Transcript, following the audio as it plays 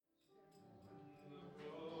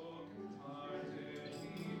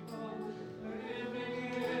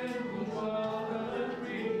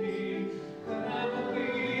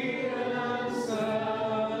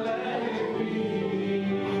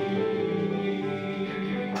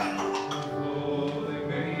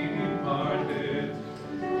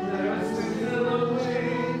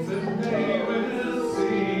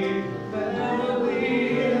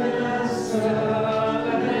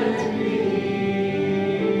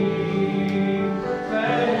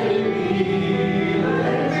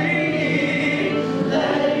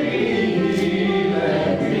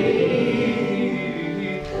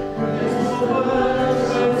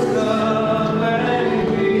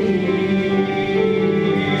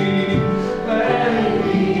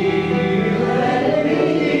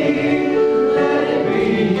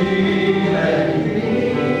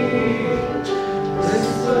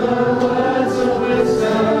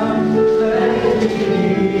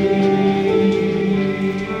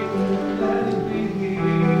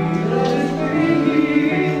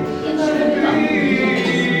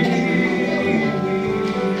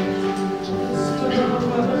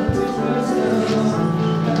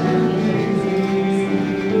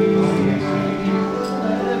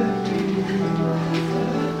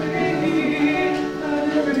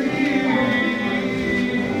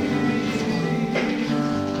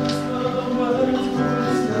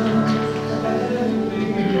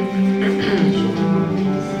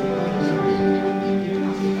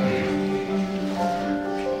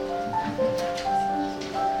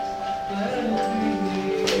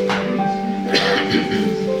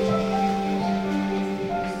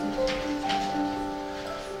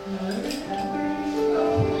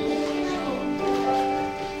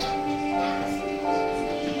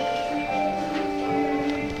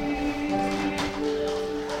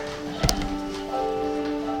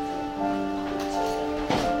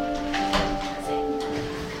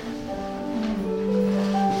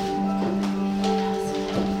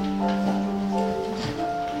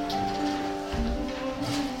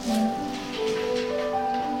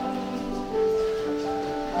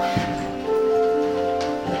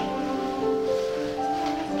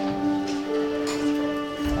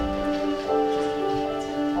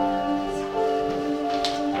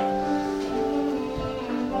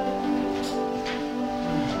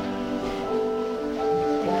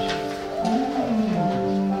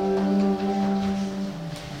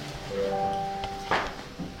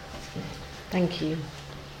Thank you.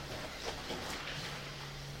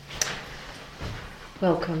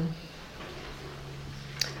 Welcome.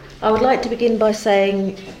 I would like to begin by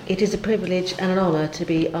saying it is a privilege and an honour to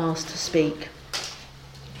be asked to speak.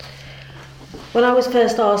 When I was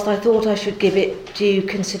first asked, I thought I should give it due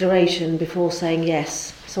consideration before saying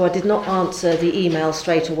yes, so I did not answer the email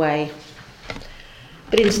straight away,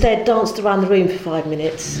 but instead danced around the room for 5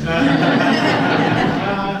 minutes and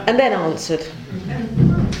then answered.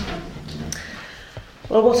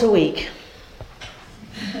 Well, what a week.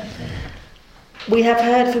 We have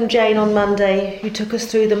heard from Jane on Monday, who took us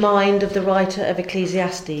through the mind of the writer of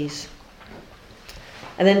Ecclesiastes,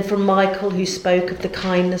 and then from Michael, who spoke of the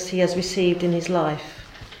kindness he has received in his life.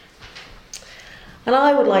 And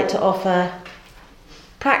I would like to offer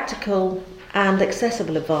practical and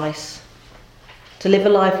accessible advice to live a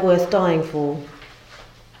life worth dying for.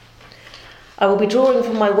 I will be drawing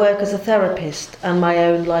from my work as a therapist and my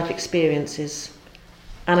own life experiences,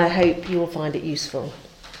 and I hope you will find it useful.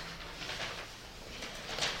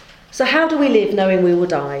 So how do we live knowing we will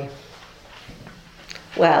die?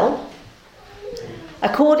 Well,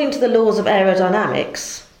 according to the laws of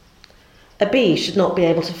aerodynamics, a bee should not be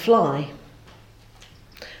able to fly.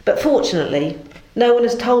 But fortunately, no one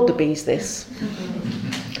has told the bees this,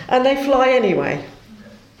 and they fly anyway.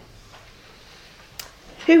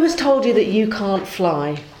 Who has told you that you can't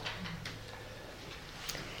fly?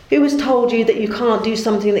 Who has told you that you can't do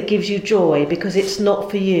something that gives you joy because it's not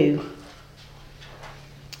for you?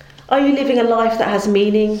 Are you living a life that has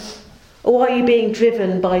meaning, or are you being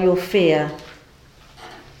driven by your fear?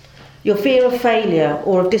 Your fear of failure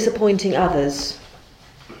or of disappointing others?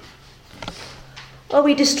 Are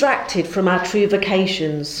we distracted from our true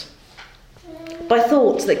vocations by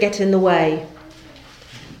thoughts that get in the way?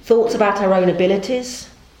 Thoughts about our own abilities,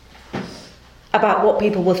 about what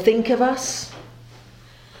people will think of us,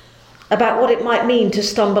 about what it might mean to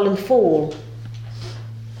stumble and fall.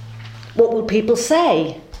 What will people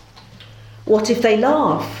say? What if they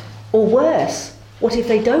laugh? Or worse, what if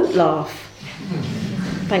they don't laugh?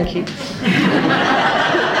 Thank you.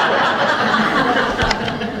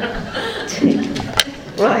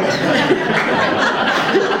 Right.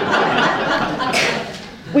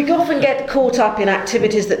 We often get caught up in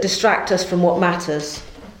activities that distract us from what matters.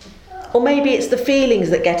 Or maybe it's the feelings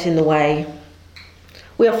that get in the way.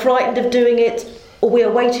 We are frightened of doing it, or we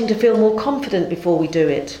are waiting to feel more confident before we do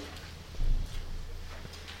it.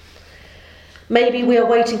 Maybe we are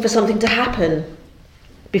waiting for something to happen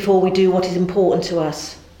before we do what is important to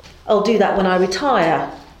us. I'll do that when I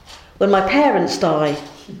retire, when my parents die,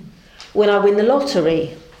 when I win the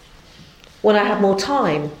lottery, when I have more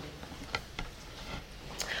time.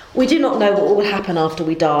 We do not know what will happen after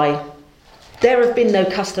we die. There have been no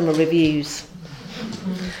customer reviews.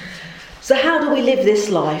 So how do we live this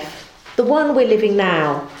life, the one we're living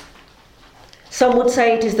now? Some would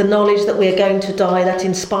say it is the knowledge that we are going to die that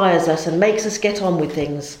inspires us and makes us get on with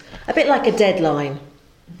things, a bit like a deadline.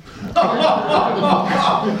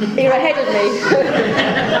 You're ahead of me.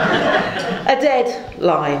 A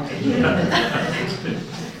deadline.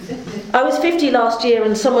 I was 50 last year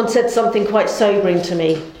and someone said something quite sobering to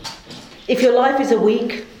me. If your life is a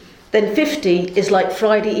week, then 50 is like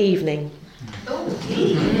Friday evening.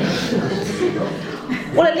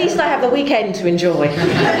 Well, at least I have the weekend to enjoy.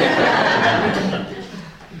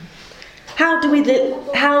 How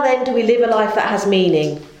then do we live a life that has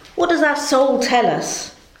meaning? What does our soul tell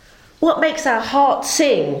us? What makes our heart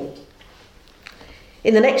sing?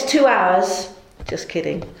 In the next 2 hours, just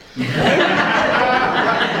kidding.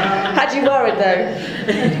 Had you worried though?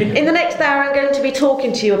 In the next hour I'm going to be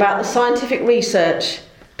talking to you about the scientific research,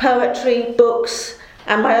 poetry, books,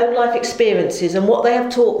 and my own life experiences and what they have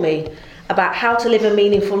taught me about how to live a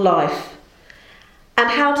meaningful life and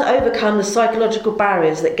how to overcome the psychological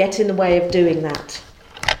barriers that get in the way of doing that.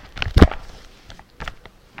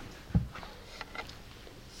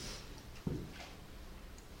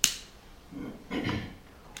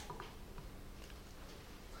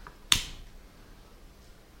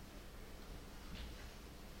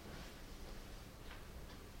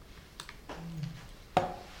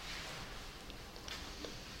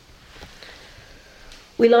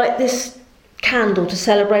 We light this candle to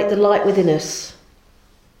celebrate the light within us.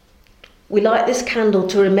 We light this candle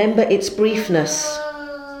to remember its briefness.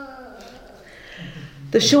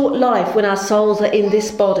 The short life when our souls are in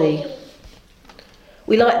this body.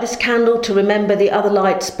 We light this candle to remember the other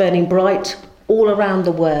lights burning bright all around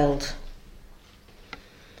the world.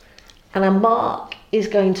 And our Mark is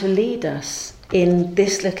going to lead us in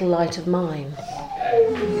this little light of mine. Okay.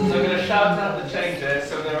 So I'm going to shout out the changes,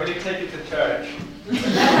 so I'm going to really take it to church.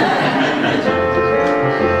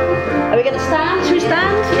 Are we going to stand?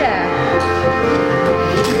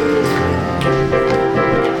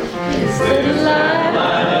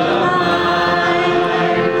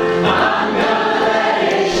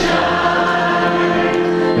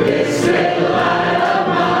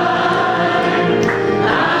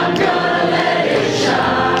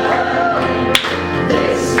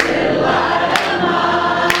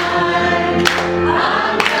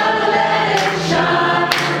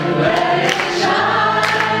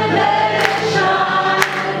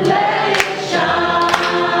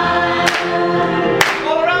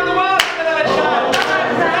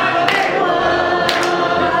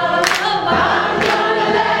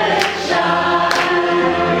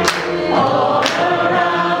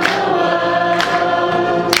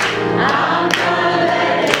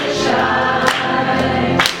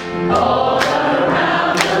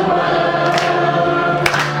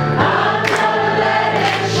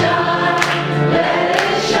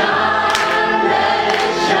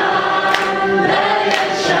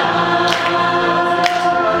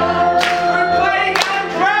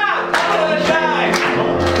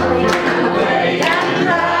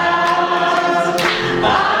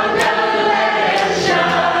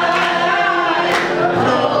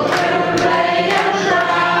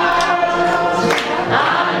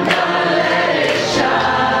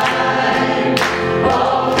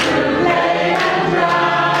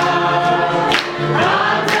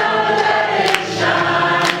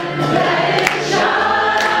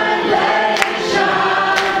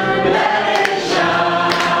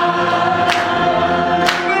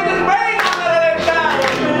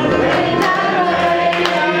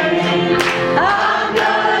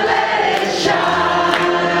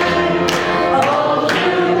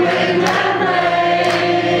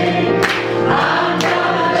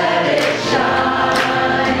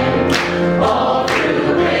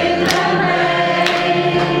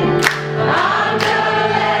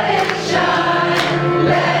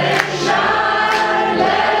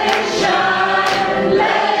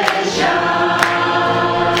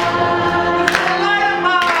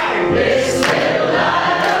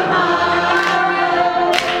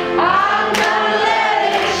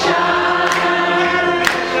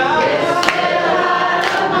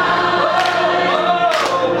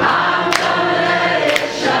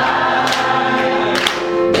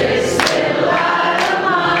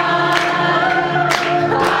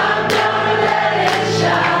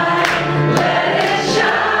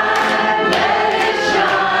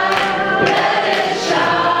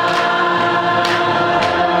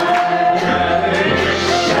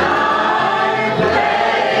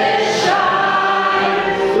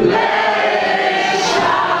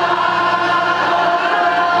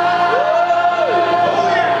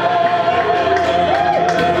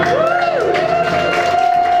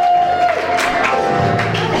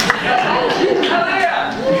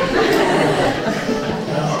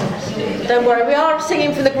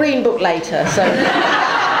 talk later, so...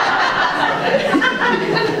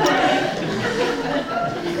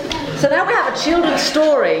 So now we have a children's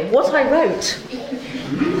story, what I wrote.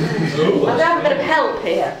 I have a bit of help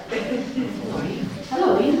here.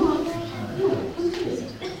 Hello, are you not?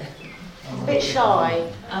 A bit shy.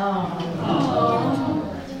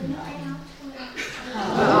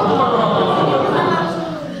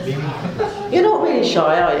 You're not really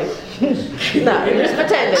shy, are you? No, you're just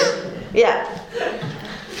pretending. Yeah.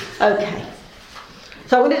 Okay.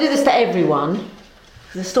 So I'm going to do this to everyone.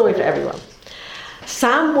 It's a story for everyone.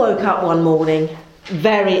 Sam woke up one morning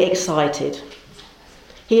very excited.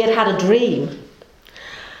 He had had a dream.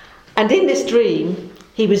 And in this dream,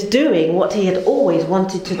 he was doing what he had always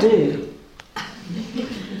wanted to do.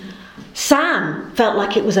 Sam felt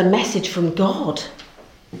like it was a message from God,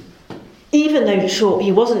 even though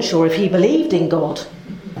he wasn't sure if he believed in God.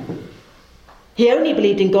 He only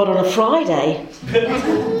believed in God on a Friday,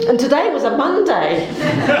 and today was a Monday.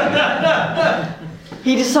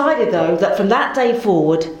 He decided, though, that from that day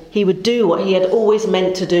forward, he would do what he had always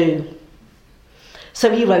meant to do. So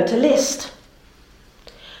he wrote a list.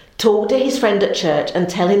 Talk to his friend at church and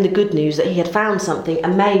tell him the good news that he had found something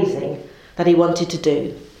amazing that he wanted to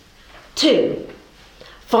do. 2,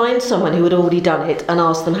 find someone who had already done it and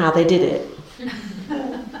ask them how they did it.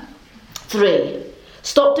 3,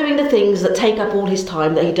 stop doing the things that take up all his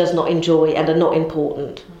time that he does not enjoy and are not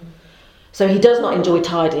important. So he does not enjoy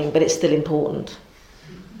tidying, but it's still important.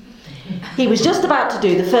 He was just about to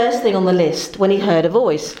do the first thing on the list when he heard a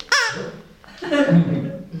voice.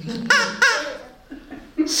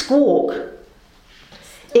 Squawk.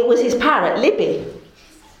 It was his parrot, Libby.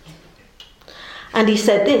 And he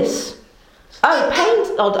said this. Oh,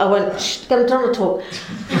 paint... Oh, I won't... Shh, I'm trying to talk.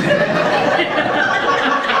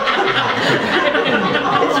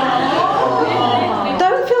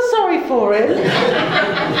 Don't feel sorry for him.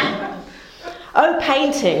 Oh,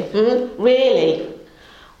 painting. Really?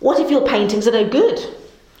 What if your paintings are no good?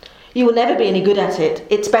 You will never be any good at it.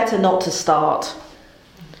 It's better not to start.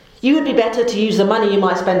 You would be better to use the money you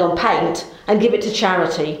might spend on paint and give it to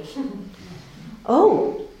charity.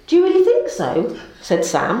 Oh, do you really think so? Said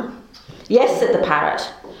Sam. Yes, said the parrot.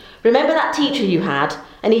 Remember that teacher you had,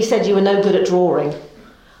 and he said you were no good at drawing?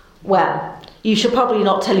 Well, you should probably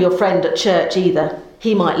not tell your friend at church either.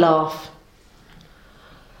 He might laugh.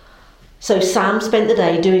 So Sam spent the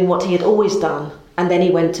day doing what he had always done, and then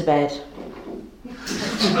he went to bed.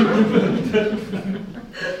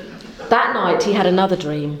 That night he had another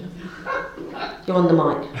dream. You're on the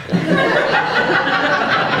mic.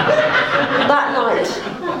 That night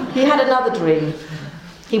he had another dream.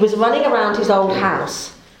 He was running around his old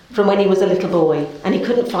house from when he was a little boy, and he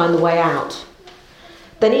couldn't find the way out.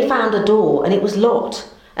 Then he found a door, and it was locked,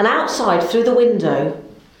 and outside through the window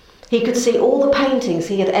he could see all the paintings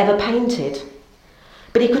he had ever painted.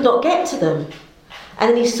 But he could not get to them, and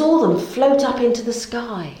then he saw them float up into the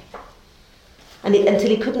sky until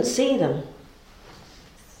he couldn't see them.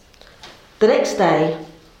 The next day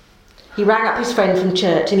he rang up his friend from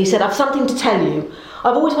church and he said, I've something to tell you.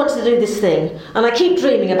 I've always wanted to do this thing, and I keep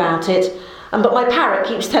dreaming about it, but my parrot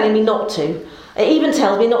keeps telling me not to. It even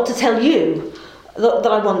tells me not to tell you that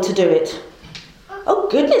I want to do it. Oh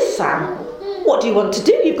goodness, Sam, what do you want to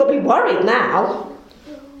do? You've got to be worried now.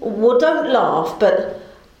 Well, don't laugh, but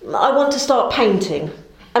I want to start painting.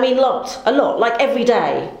 I mean, a lot, like every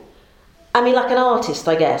day. I mean, like an artist,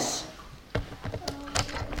 I guess.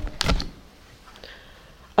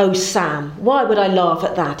 Oh, Sam, why would I laugh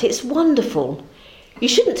at that? It's wonderful. You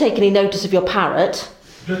shouldn't take any notice of your parrot.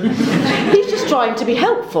 He's just trying to be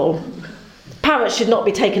helpful. Parrots should not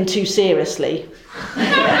be taken too seriously.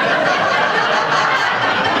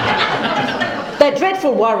 They're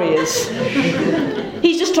dreadful worriers.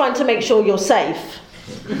 He's just trying to make sure you're safe.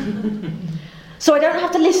 So I don't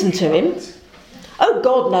have to listen to him? Oh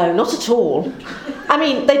God, no, not at all. I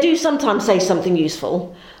mean, they do sometimes say something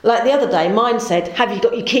useful. Like the other day, mine said, have you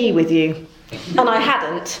got your key with you? And I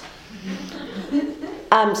hadn't.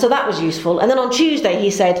 So that was useful. And then on Tuesday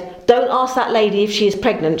he said, don't ask that lady if she is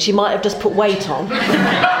pregnant, she might have just put weight on.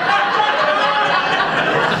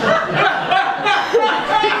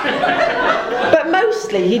 But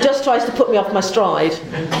mostly he just tries to put me off my stride.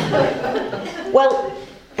 Well,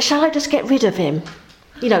 shall I just get rid of him?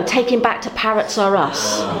 You know, take him back to Parrots R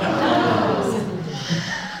Us.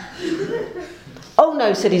 Oh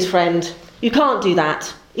no, said his friend, you can't do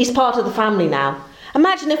that. He's part of the family now.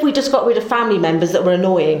 Imagine if we just got rid of family members that were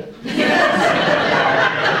annoying.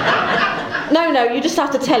 No, you just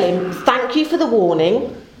have to tell him, thank you for the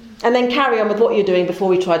warning, and then carry on with what you're doing before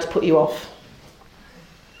we try to put you off.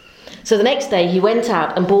 So the next day he went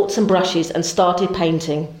out and bought some brushes and started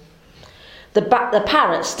painting. The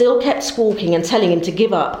parrot still kept squawking and telling him to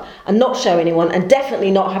give up and not show anyone and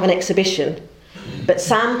definitely not have an exhibition. But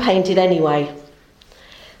Sam painted anyway.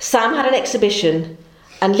 Sam had an exhibition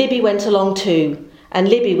and Libby went along too, and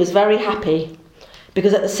Libby was very happy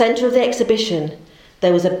because at the centre of the exhibition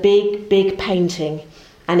there was a big, big painting,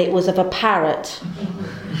 and it was of a parrot.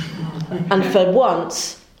 And for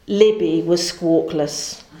once, Libby was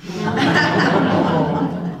squawkless.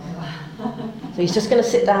 So he's just going to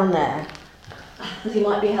sit down there, because he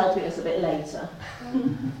might be helping us a bit later.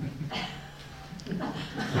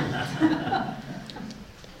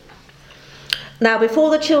 Now, before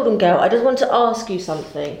the children go, I just want to ask you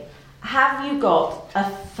something. Have you got a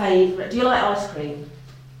favourite? Do you like ice cream?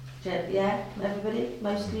 Yeah? Everybody?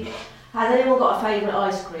 Most of you? Has anyone got a favourite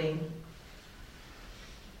ice cream?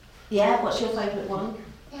 Yeah? What's your favourite one?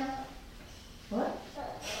 What?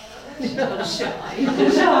 Shy.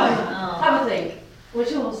 Have a think.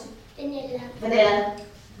 What's yours? Vanilla. Vanilla.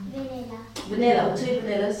 Vanilla. Vanilla. 2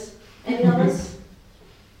 vanillas. Any others?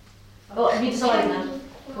 Oh, have you decided now?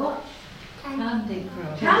 What? Candy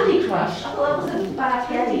Crush. Candy Crush? I thought that was a bad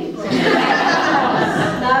game. No?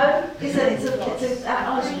 It's an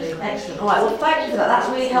ice cream. Excellent. All right, well, thank you for that. That's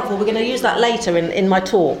really helpful. We're going to use that later in my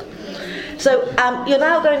talk. So you're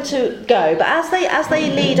now going to go, but as they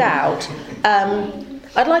lead out,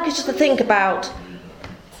 I'd like you just to think about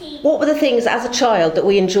what were the things as a child that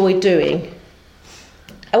we enjoyed doing,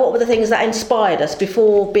 and what were the things that inspired us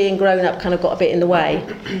before being grown up kind of got a bit in the way,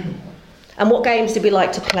 and what games did we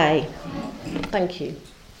like to play. Thank you.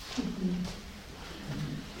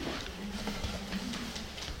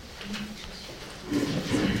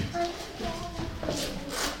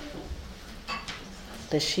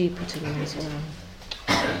 There's shoe putting in as well.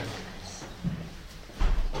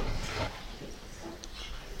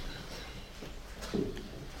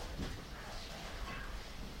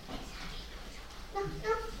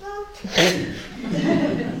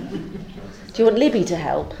 Do you want Libby to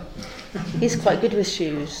help? He's quite good with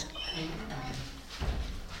shoes.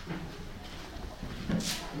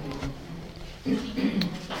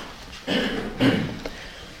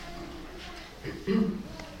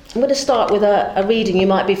 I'm going to start with a reading you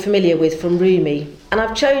might be familiar with from Rumi, and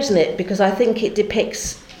I've chosen it because I think it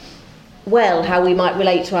depicts well how we might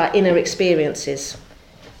relate to our inner experiences.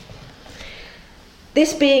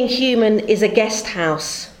 This being human is a guest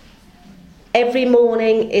house. Every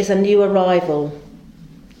morning is a new arrival,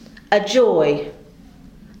 a joy,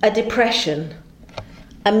 a depression,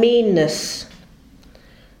 a meanness.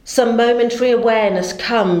 Some momentary awareness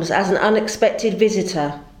comes as an unexpected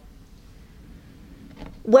visitor.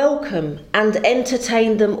 Welcome and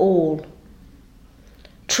entertain them all.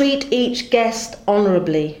 Treat each guest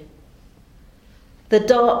honourably. The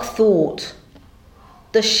dark thought,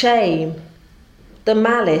 the shame, the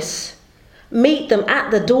malice, meet them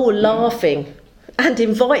at the door laughing and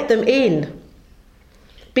invite them in.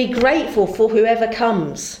 Be grateful for whoever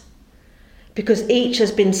comes, because each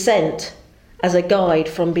has been sent as a guide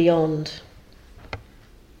from beyond.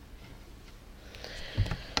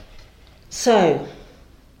 So,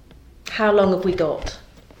 how long have we got?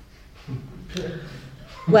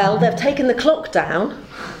 Well, they've taken the clock down,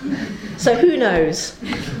 so who knows?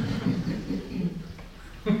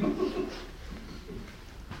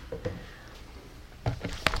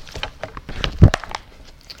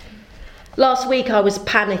 Last week I was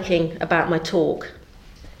panicking about my talk.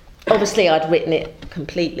 Obviously I'd written it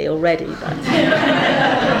completely already, but...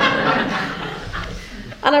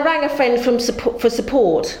 And I rang a friend for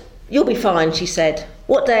support. You'll be fine, she said.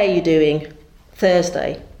 What day are you doing?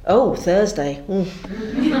 Thursday. Oh, Thursday.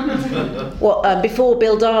 What, before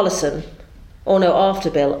Bill Darlison? Oh no, after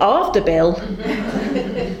Bill. After Bill?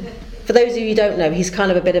 For those of you who don't know, he's kind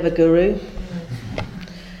of a bit of a guru.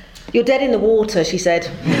 You're dead in the water, she said.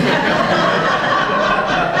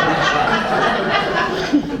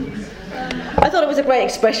 I thought it was a great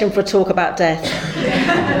expression for a talk about death.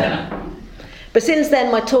 But since then,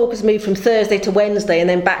 my talk has moved from Thursday to Wednesday and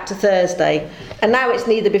then back to Thursday. And now it's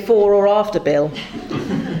neither before or after Bill.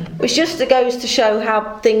 Which just goes to show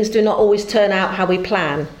how things do not always turn out how we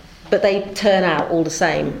plan, but they turn out all the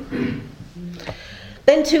same.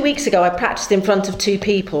 Then 2 weeks ago, I practiced in front of 2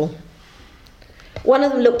 people. One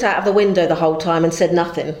of them looked out of the window the whole time and said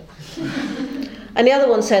nothing. And the other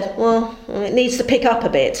one said, well, it needs to pick up a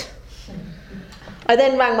bit. I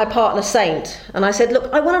then rang my partner Saint and I said,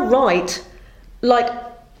 look, I want to write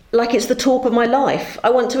like it's the talk of my life.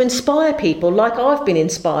 I want to inspire people like I've been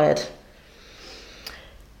inspired.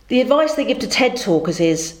 The advice they give to TED talkers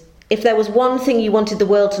is, if there was one thing you wanted the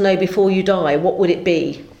world to know before you die, what would it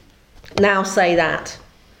be? Now say that.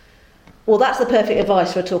 Well, that's the perfect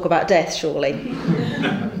advice for a talk about death, surely.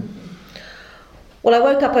 Well, I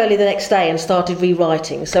woke up early the next day and started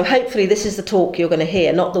rewriting, so hopefully this is the talk you're going to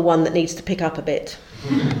hear, not the one that needs to pick up a bit.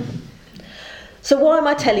 So why am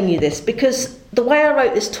I telling you this? Because the way I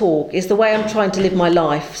wrote this talk is the way I'm trying to live my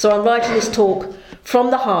life. So I'm writing this talk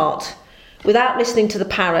from the heart, without listening to the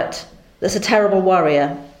parrot that's a terrible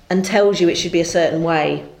worrier and tells you it should be a certain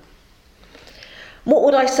way. What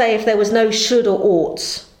would I say if there was no should or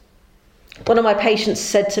oughts? One of my patients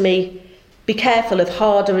said to me, "Be careful of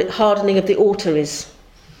hardening of the arteries."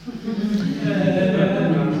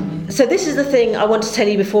 So this is the thing I want to tell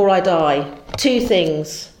you before I die. 2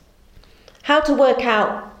 things. How to work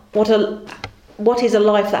out what is a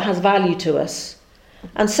life that has value to us.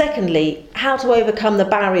 And secondly, how to overcome the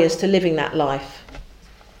barriers to living that life.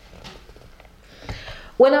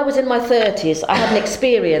 When I was in my 30s, I had an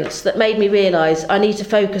experience that made me realise I need to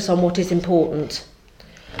focus on what is important.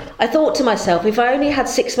 I thought to myself, if I only had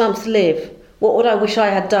 6 months to live, what would I wish I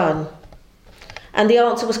had done? And the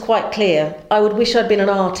answer was quite clear. I would wish I'd been an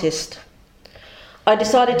artist. I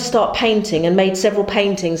decided to start painting and made several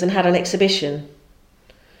paintings and had an exhibition.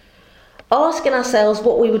 Asking ourselves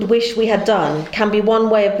what we would wish we had done can be one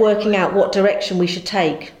way of working out what direction we should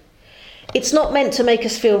take. It's not meant to make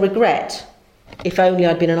us feel regret, if only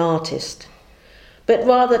I'd been an artist, but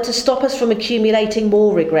rather to stop us from accumulating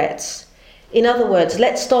more regrets. In other words,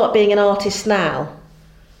 let's start being an artist now.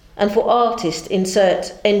 And for artist,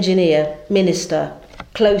 insert engineer, minister,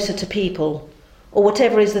 closer to people, or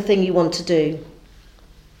whatever is the thing you want to do.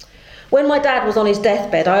 When my dad was on his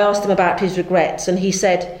deathbed, I asked him about his regrets, and he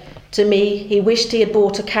said to me he wished he had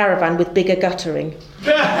bought a caravan with bigger guttering.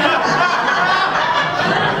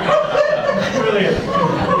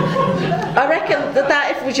 I reckon that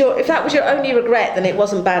if that was your only regret, then it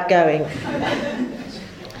wasn't bad going.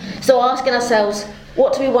 So asking ourselves,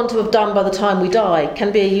 what do we want to have done by the time we die,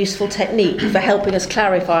 can be a useful technique for helping us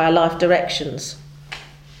clarify our life directions.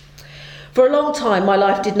 For a long time, my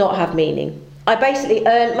life did not have meaning. I basically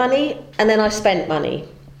earned money and then I spent money.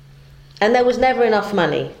 And there was never enough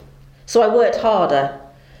money. So I worked harder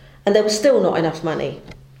and there was still not enough money.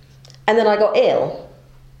 And then I got ill,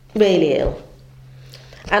 really ill.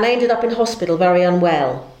 And I ended up in hospital very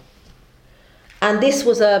unwell. And this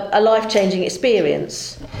was a life-changing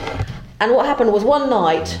experience. And what happened was one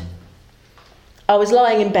night, I was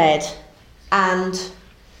lying in bed and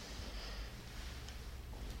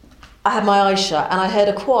I had my eyes shut and I heard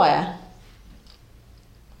a choir.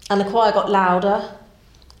 And the choir got louder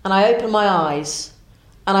and I opened my eyes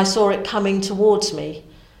and I saw it coming towards me.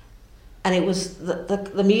 And it was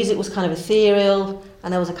the music was kind of ethereal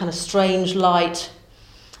and there was a kind of strange light.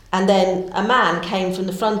 And then a man came from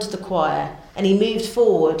the front of the choir and he moved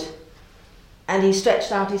forward and he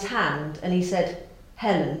stretched out his hand and he said,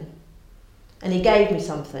 "Helen." And he gave me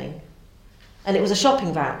something. And it was a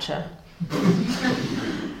shopping voucher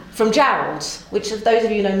from Gerald's, which, if those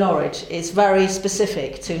of you who know Norwich, is very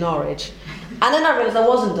specific to Norwich. And then I realised I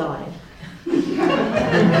wasn't dying.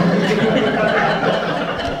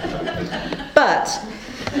 But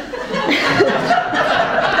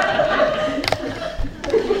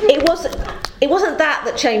it wasn't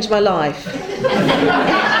that changed my life.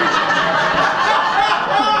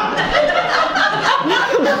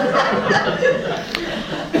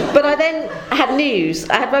 But I then had news.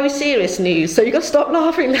 I had very serious news, so you've got to stop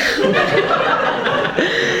laughing now.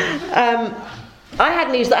 I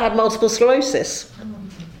had news that I had multiple sclerosis.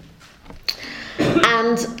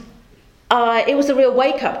 And it was a real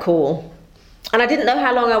wake-up call. And I didn't know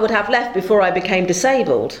how long I would have left before I became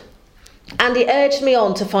disabled. And it urged me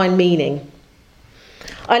on to find meaning.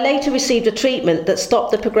 I later received a treatment that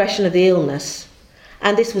stopped the progression of the illness.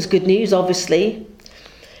 And this was good news, obviously.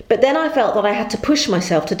 But then I felt that I had to push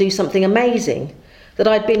myself to do something amazing, that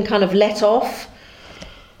I'd been kind of let off,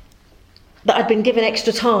 that I'd been given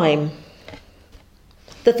extra time.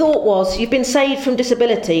 The thought was, you've been saved from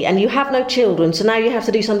disability and you have no children, so now you have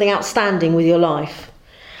to do something outstanding with your life.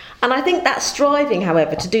 And I think that striving,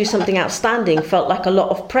 however, to do something outstanding felt like a lot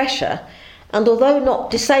of pressure. And although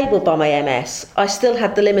not disabled by my MS, I still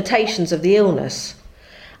had the limitations of the illness.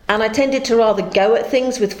 And I tended to rather go at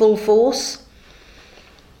things with full force.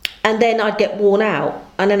 And then I'd get worn out.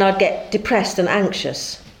 And then I'd get depressed and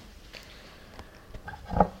anxious.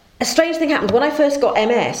 A strange thing happened. When I first got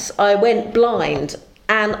MS, I went blind.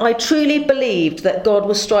 And I truly believed that God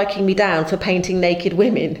was striking me down for painting naked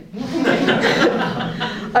women.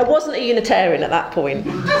 I wasn't a Unitarian at that point.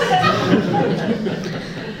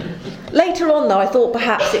 Later on, though, I thought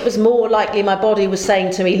perhaps it was more likely my body was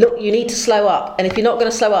saying to me, look, you need to slow up. And if you're not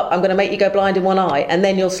going to slow up, I'm going to make you go blind in one eye, and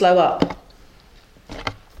then you'll slow up.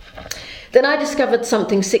 Then I discovered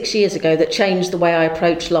something 6 years ago that changed the way I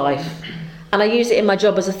approach life. And I use it in my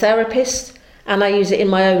job as a therapist, and I use it in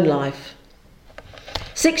my own life.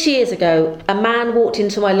 6 years ago, a man walked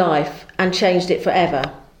into my life and changed it forever.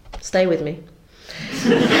 Stay with me.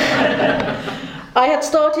 I had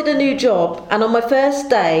started a new job, and on my first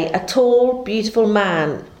day, a tall, beautiful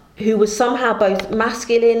man who was somehow both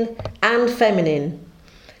masculine and feminine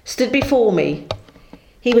stood before me.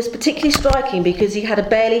 He was particularly striking because he had a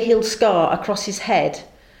barely healed scar across his head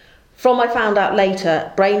from, I found out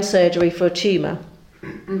later, brain surgery for a tumour.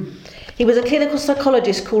 He was a clinical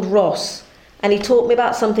psychologist called Ross, and he taught me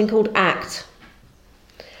about something called ACT.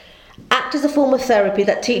 ACT is a form of therapy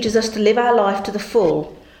that teaches us to live our life to the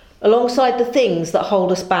full, alongside the things that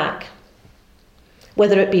hold us back,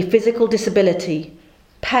 whether it be physical disability,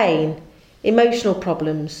 pain, emotional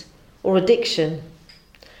problems, or addiction.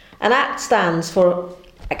 And ACT stands for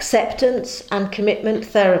Acceptance and Commitment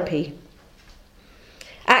Therapy.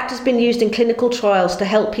 ACT has been used in clinical trials to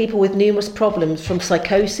help people with numerous problems, from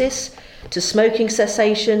psychosis to smoking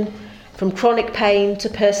cessation, from chronic pain to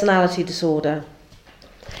personality disorder.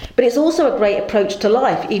 But it's also a great approach to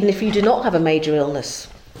life, even if you do not have a major illness.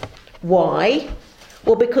 Why?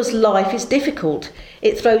 Well, because life is difficult.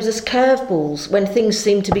 It throws us curveballs when things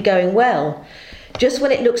seem to be going well. Just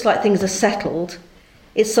when it looks like things are settled,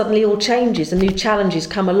 it suddenly all changes and new challenges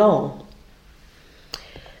come along.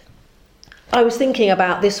 I was thinking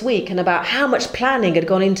about this week and about how much planning had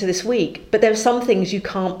gone into this week, but there are some things you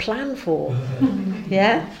can't plan for.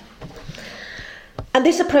 Yeah? And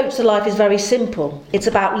this approach to life is very simple. It's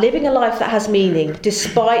about living a life that has meaning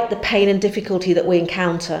despite the pain and difficulty that we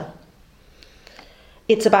encounter.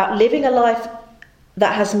 It's about living a life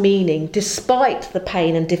that has meaning despite the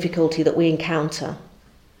pain and difficulty that we encounter.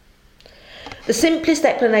 The simplest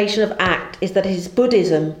explanation of ACT is that it is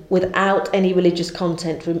Buddhism without any religious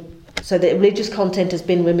content, so that religious content has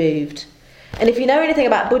been removed. And if you know anything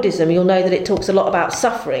about Buddhism, you'll know that it talks a lot about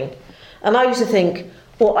suffering. And I used to think,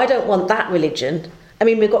 well, I don't want that religion. I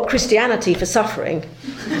mean, we've got Christianity for suffering.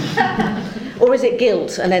 Or is it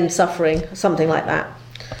guilt and then suffering, something like that?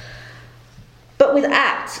 But with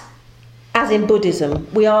ACT, as in Buddhism,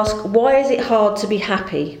 we ask, why is it hard to be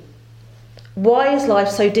happy? Why is life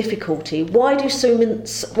so difficult? Why do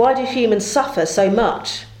humans suffer so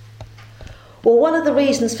much? Well, one of the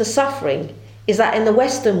reasons for suffering is that in the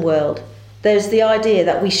Western world, there's the idea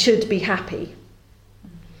that we should be happy.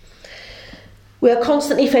 We are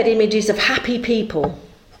constantly fed images of happy people.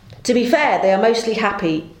 To be fair, they are mostly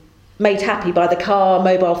made happy by the car,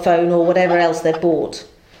 mobile phone, or whatever else they've bought.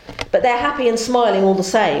 But they're happy and smiling all the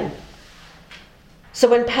same. So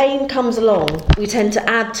when pain comes along, we tend to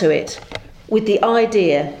add to it with the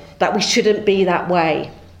idea that we shouldn't be that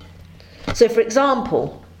way. So for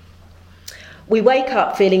example, we wake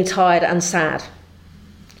up feeling tired and sad.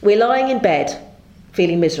 We're lying in bed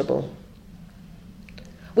feeling miserable.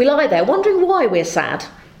 We lie there wondering why we're sad.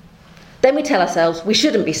 Then we tell ourselves we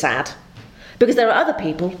shouldn't be sad because there are other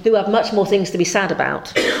people who have much more things to be sad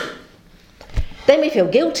about. Then we feel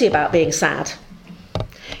guilty about being sad.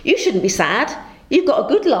 You shouldn't be sad. You've got a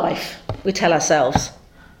good life, we tell ourselves.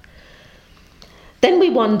 Then we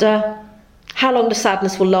wonder how long the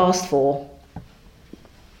sadness will last for.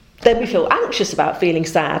 Then we feel anxious about feeling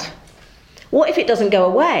sad. What if it doesn't go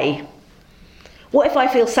away? What if I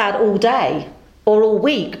feel sad all day, or all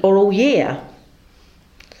week, or all year?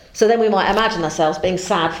 So then we might imagine ourselves being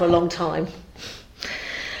sad for a long time.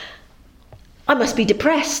 I must be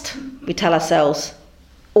depressed, we tell ourselves.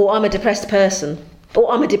 Or I'm a depressed person.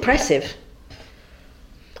 Or I'm a depressive.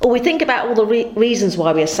 Or we think about all the reasons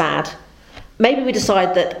why we're sad. Maybe we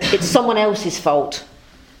decide that it's someone else's fault.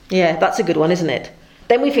 Yeah, that's a good one, isn't it?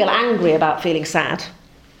 Then we feel angry about feeling sad.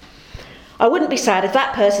 I wouldn't be sad if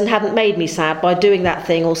that person hadn't made me sad by doing that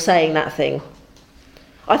thing or saying that thing.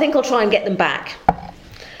 I think I'll try and get them back.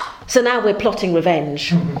 So now we're plotting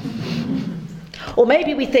revenge. Or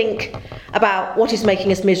maybe we think about what is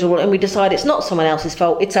making us miserable and we decide it's not someone else's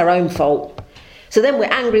fault, it's our own fault. So then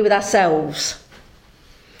we're angry with ourselves.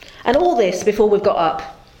 And all this before we've got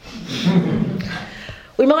up.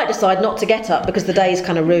 We might decide not to get up because the day's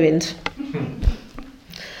kind of ruined.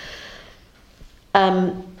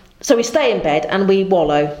 So we stay in bed and we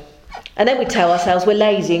wallow. And then we tell ourselves we're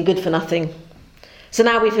lazy and good for nothing. So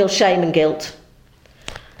now we feel shame and guilt.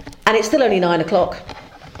 And it's still only 9 o'clock.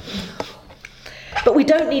 But we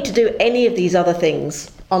don't need to do any of these other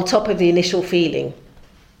things on top of the initial feeling.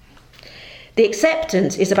 The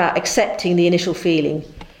acceptance is about accepting the initial feeling,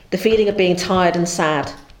 the feeling of being tired and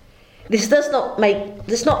sad. This is not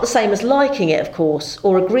the same as liking it, of course,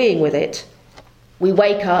 or agreeing with it. We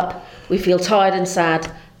wake up, we feel tired and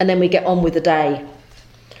sad, and then we get on with the day.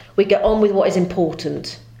 We get on with what is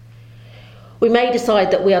important. We may decide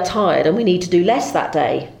that we are tired and we need to do less that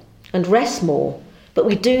day and rest more, but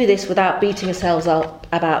we do this without beating ourselves up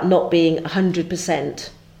about not being 100%,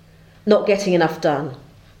 not getting enough done.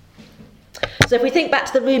 So if we think back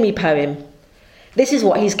to the Rumi poem, this is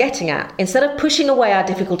what he's getting at. Instead of pushing away our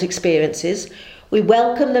difficult experiences, we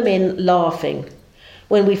welcome them in laughing.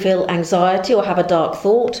 When we feel anxiety or have a dark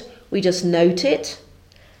thought, we just note it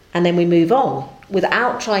and then we move on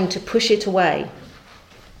without trying to push it away.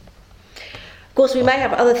 Of course, we may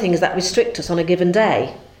have other things that restrict us on a given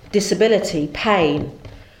day. Disability, pain,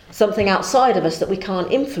 something outside of us that we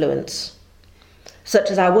can't influence,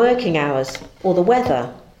 such as our working hours or the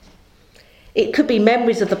weather. It could be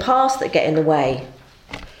memories of the past that get in the way.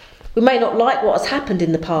 We may not like what has happened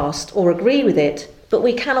in the past or agree with it, but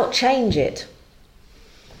we cannot change it.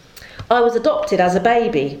 I was adopted as a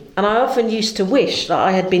baby, and I often used to wish that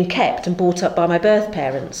I had been kept and brought up by my birth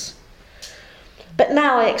parents. But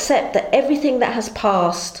now I accept that everything that has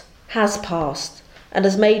passed and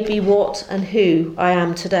has made me what and who I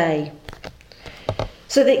am today.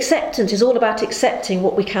 So the acceptance is all about accepting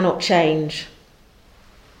what we cannot change.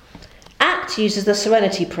 ACT uses the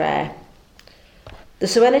Serenity Prayer. The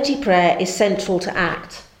Serenity Prayer is central to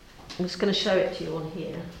ACT. I'm just going to show it to you on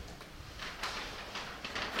here.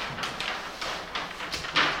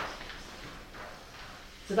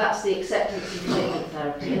 So that's the acceptance and commitment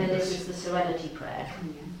therapy, and then this is the Serenity Prayer.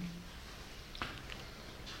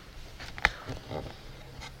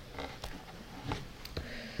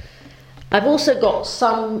 I've also got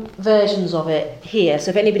some versions of it here,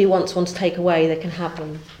 so if anybody wants one to take away, they can have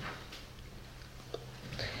them.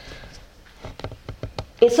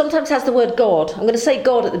 It sometimes has the word God. I'm going to say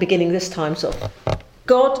God at the beginning this time. So,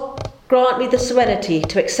 God, grant me the serenity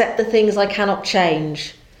to accept the things I cannot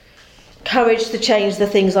change, courage to change the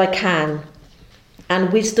things I can,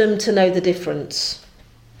 and wisdom to know the difference.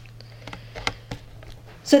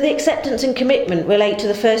 So the acceptance and commitment relate to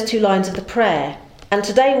the first two lines of the prayer. And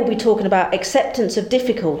today we'll be talking about acceptance of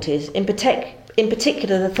difficulties, in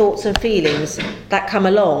particular the thoughts and feelings that come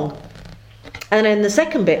along. And in the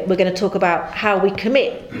second bit, we're going to talk about how we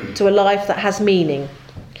commit to a life that has meaning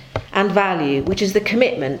and value, which is the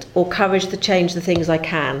commitment or courage to change the things I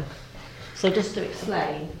can. So just to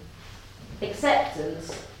explain,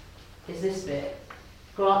 acceptance is this bit.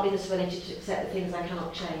 Grant me the serenity to accept the things I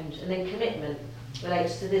cannot change. And then commitment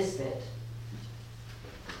relates to this bit.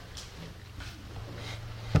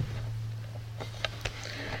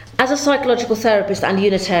 As a psychological therapist and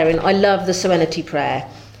Unitarian, I love the Serenity Prayer.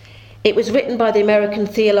 It was written by the American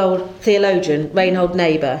theologian Reinhold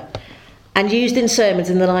Niebuhr and used in sermons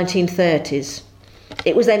in the 1930s.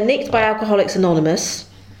 It was then nicked by Alcoholics Anonymous,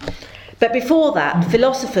 but before that,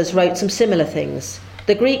 philosophers wrote some similar things.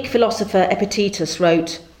 The Greek philosopher Epictetus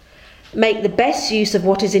wrote, "Make the best use of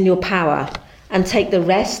what is in your power and take the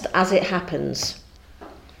rest as it happens.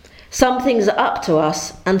 Some things are up to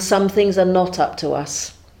us and some things are not up to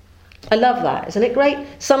us." I love that, isn't it great?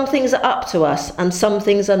 Some things are up to us and some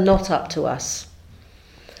things are not up to us.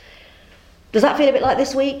 Does that feel a bit like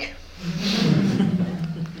this week?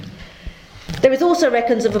 There is also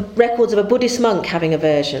records of a Buddhist monk having a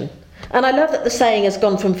version. And I love that the saying has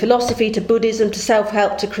gone from philosophy to Buddhism to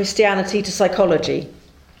self-help to Christianity to psychology.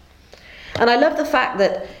 And I love the fact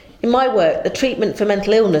that in my work, the treatment for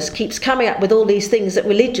mental illness keeps coming up with all these things that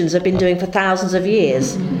religions have been doing for thousands of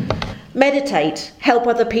years. Meditate, help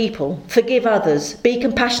other people, forgive others, be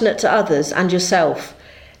compassionate to others and yourself.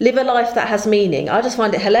 Live a life that has meaning. I just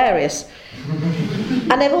find it hilarious.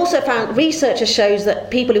 And they've also found, research shows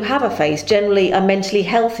that people who have a faith generally are mentally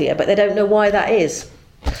healthier, but they don't know why that is.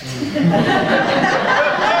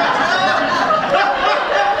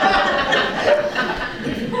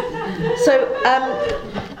 So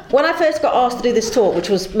when I first got asked to do this talk, which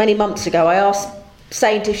was many months ago, I asked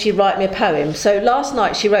Saint if she'd write me a poem. So last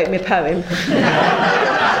night she wrote me a poem,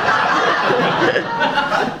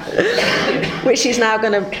 which she's now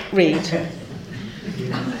going to read.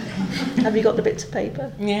 Have you got the bits of paper?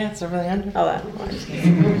 Yeah, it's over there. Oh, right.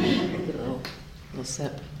 We'll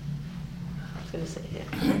sit. I'm going to sit here.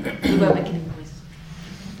 You won't make any noise.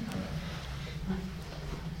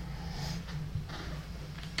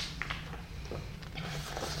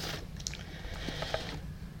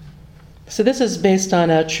 So this is based on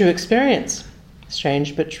a true experience.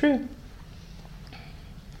 Strange but true.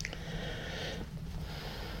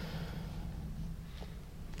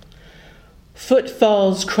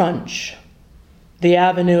 Footfalls crunch, the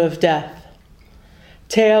avenue of death.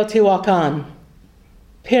 Teotihuacan,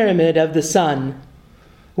 pyramid of the sun,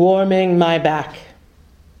 warming my back.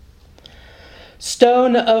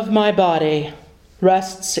 Stone of my body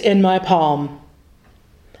rests in my palm,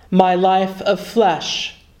 my life of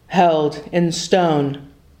flesh held in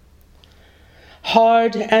stone.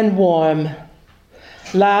 Hard and warm,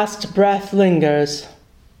 last breath lingers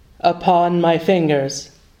upon my fingers.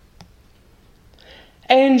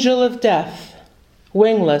 Angel of death,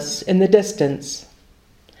 wingless in the distance.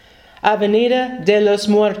 Avenida de los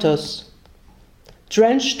Muertos,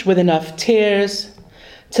 drenched with enough tears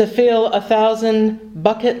to feel 1,000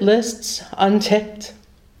 bucket lists unticked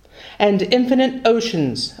and infinite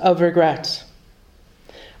oceans of regret.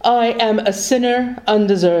 I am a sinner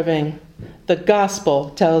undeserving. The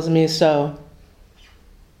gospel tells me so.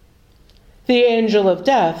 The angel of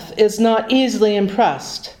death is not easily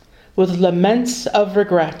impressed with laments of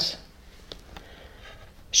regret.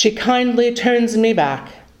 She kindly turns me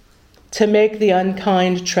back to make the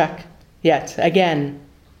unkind trek yet again.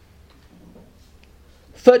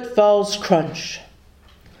 Footfalls crunch.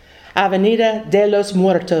 Avenida de los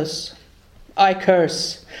Muertos. I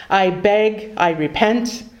curse, I beg, I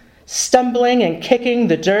repent, stumbling and kicking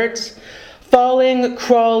the dirt, falling,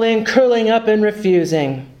 crawling, curling up and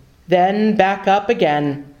refusing. Then back up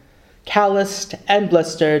again. Calloused and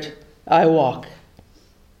blistered, I walk.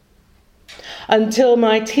 Until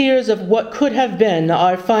my tears of what could have been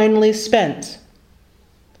are finally spent.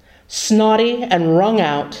 Snotty and wrung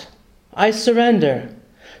out, I surrender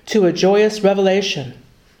to a joyous revelation,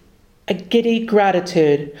 a giddy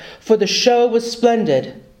gratitude, for the show was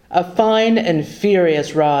splendid, a fine and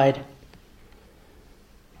furious ride.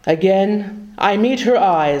 Again, I meet her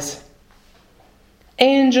eyes.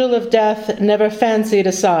 Angel of death never fancied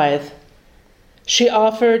a scythe. She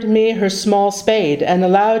offered me her small spade and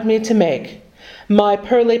allowed me to make my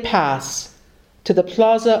pearly pass to the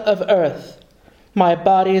plaza of earth, my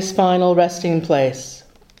body's final resting place.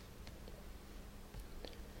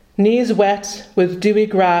 Knees wet with dewy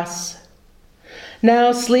grass,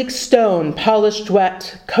 now sleek stone polished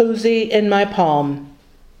wet, cozy in my palm.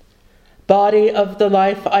 Body of the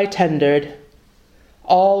life I tendered,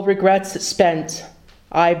 all regrets spent,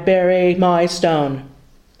 I bury my stone.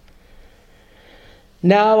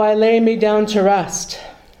 Now I lay me down to rest.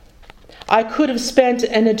 I could have spent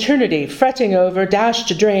an eternity fretting over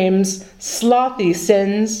dashed dreams, slothy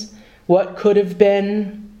sins, what could have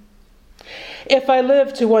been. If I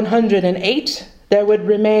lived to 108, there would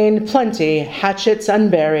remain plenty hatchets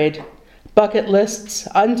unburied, bucket lists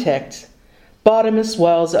unticked, bottomless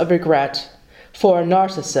wells of regret for a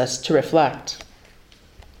narcissist to reflect.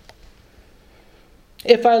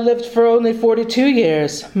 If I lived for only 42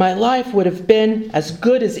 years, my life would have been as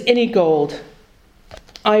good as any gold.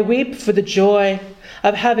 I weep for the joy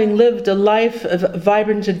of having lived a life of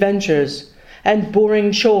vibrant adventures and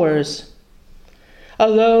boring chores,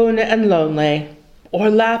 alone and lonely, or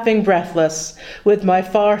laughing breathless with my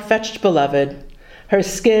far-fetched beloved, her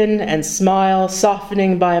skin and smile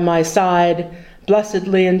softening by my side,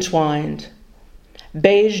 blessedly entwined.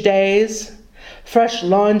 Beige days, fresh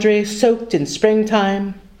laundry soaked in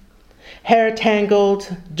springtime, hair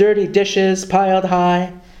tangled, dirty dishes piled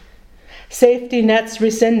high, safety nets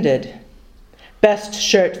rescinded, best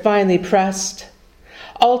shirt finely pressed,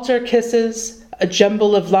 altar kisses, a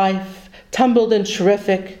jumble of life, tumbled and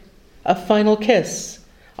terrific, a final kiss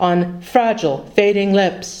on fragile, fading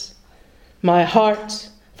lips, my heart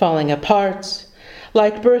falling apart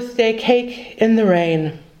like birthday cake in the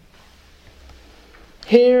rain.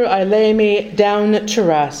 Here I lay me down to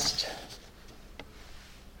rest.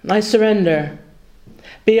 I surrender.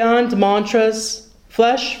 Beyond mantras,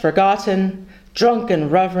 flesh forgotten, drunken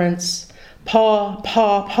reverence,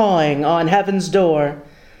 pawing on heaven's door,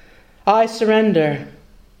 I surrender.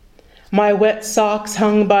 My wet socks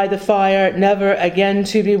hung by the fire, never again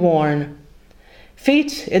to be worn.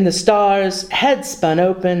 Feet in the stars, head spun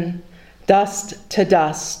open, dust to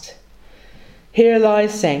dust. Here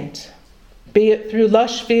lies Saint, be it through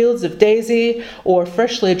lush fields of daisy or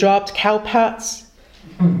freshly dropped cowpats.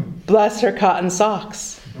 Bless her cotton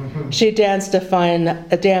socks. She danced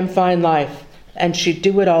a damn fine life, and she'd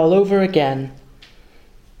do it all over again.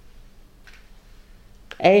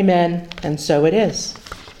 Amen, and so it is.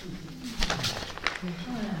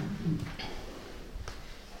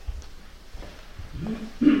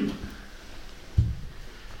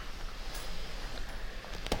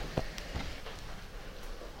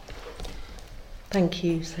 Thank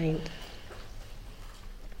you, Saint.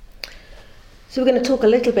 So we're going to talk a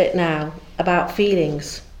little bit now about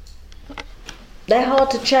feelings. They're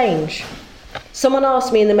hard to change. Someone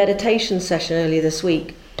asked me in the meditation session earlier this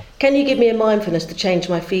week, can you give me a mindfulness to change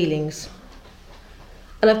my feelings?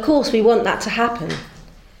 And of course we want that to happen.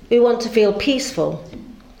 We want to feel peaceful.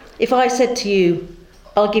 If I said to you,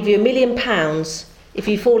 I'll give you £1 million if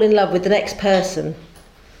you fall in love with the next person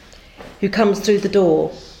who comes through the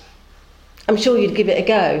door, I'm sure you'd give it a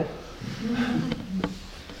go.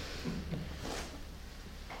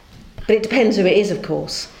 But it depends who it is, of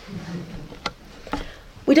course.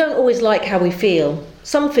 We don't always like how we feel.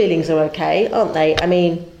 Some feelings are okay, aren't they? I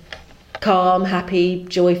mean, calm, happy,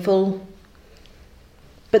 joyful.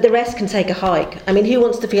 But the rest can take a hike. I mean, who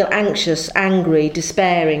wants to feel anxious, angry,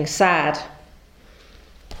 despairing, sad?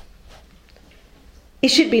 It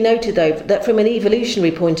should be noted, though, that from an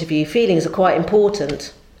evolutionary point of view, feelings are quite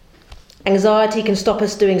important. Anxiety can stop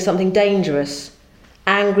us doing something dangerous.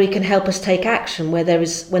 Angry can help us take action when there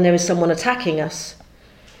is someone attacking us.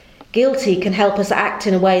 Guilty can help us act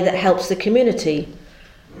in a way that helps the community,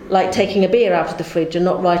 like taking a beer out of the fridge and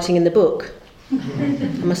not writing in the book.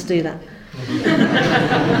 I must do that.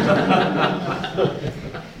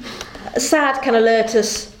 Sad can alert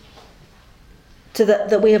us to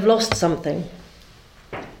that we have lost something.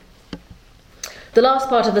 The last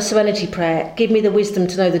part of the Serenity Prayer, give me the wisdom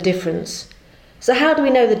to know the difference. So how do we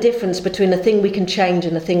know the difference between a thing we can change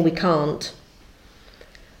and a thing we can't?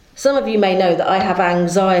 Some of you may know that I have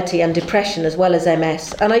anxiety and depression as well as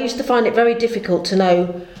MS, and I used to find it very difficult to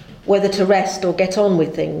know whether to rest or get on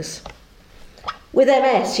with things. With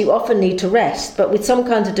MS, you often need to rest, but with some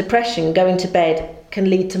kinds of depression, going to bed can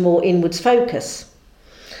lead to more inwards focus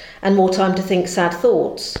and more time to think sad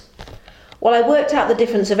thoughts. Well, I worked out the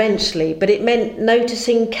difference eventually, but it meant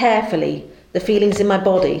noticing carefully the feelings in my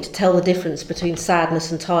body to tell the difference between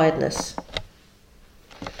sadness and tiredness.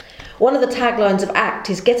 One of the taglines of ACT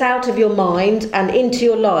is get out of your mind and into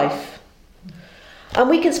your life. And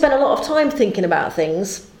we can spend a lot of time thinking about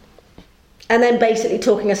things and then basically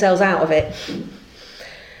talking ourselves out of it.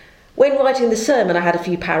 When writing the sermon, I had a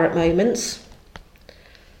few parrot moments.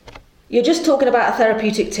 You're just talking about a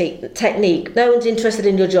therapeutic technique. No one's interested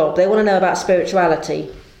in your job. They want to know about spirituality.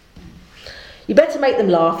 You better make them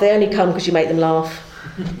laugh. They only come because you make them laugh.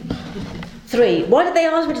 3, why did they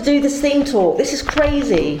ask me to do this theme talk? This is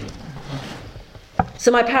crazy.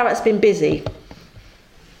 So my parrot's been busy.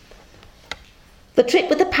 The trick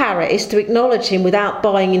with the parrot is to acknowledge him without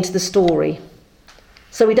buying into the story.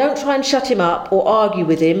 So we don't try and shut him up or argue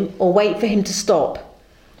with him or wait for him to stop.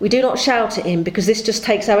 We do not shout at him because this just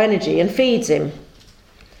takes our energy and feeds him.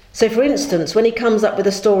 So for instance, when he comes up with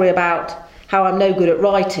a story about how I'm no good at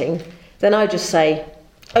writing, then I just say,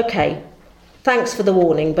 okay, thanks for the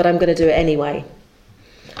warning, but I'm going to do it anyway.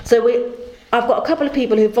 So I've got a couple of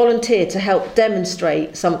people who volunteered to help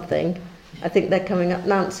demonstrate something. I think they're coming up,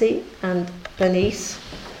 Nancy and Bernice.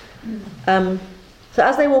 So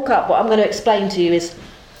as they walk up, what I'm going to explain to you is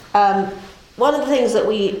one of the things that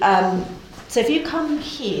we... so if you come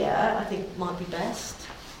here, I think might be best.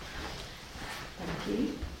 Thank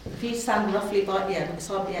you. If you stand roughly slightly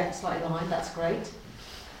behind, that's great.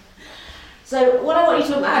 So what I want you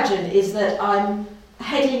to imagine is that I'm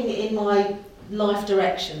heading in my life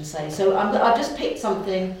direction, say. So I've just picked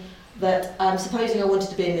something that, supposing I wanted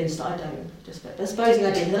to be a minister, I don't, but supposing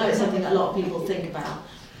I did, I know it's something that a lot of people think about.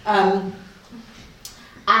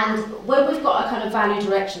 And when we've got a kind of value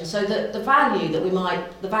direction, so the value that we might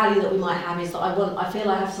have is that I feel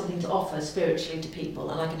I have something to offer spiritually to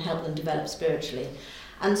people, and I can help them develop spiritually.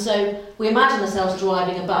 And so we imagine ourselves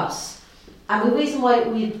driving a bus. And the reason why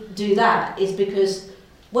we do that is because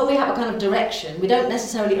when we have a kind of direction, we don't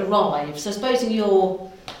necessarily arrive. So supposing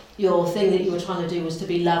your thing that you were trying to do was to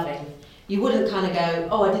be loving, you wouldn't kind of go,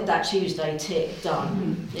 oh, I did that Tuesday, tick,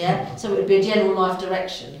 done. Yeah? So it would be a general life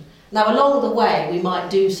direction. Now, along the way, we might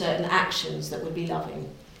do certain actions that would be loving,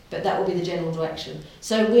 but that would be the general direction.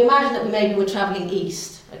 So we imagine that maybe we're travelling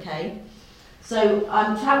east, okay? So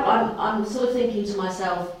I'm sort of thinking to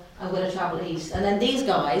myself, I'm going to travel east. And then these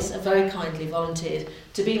guys have very kindly volunteered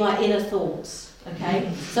to be my inner thoughts,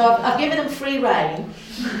 okay? So I've given them free rein.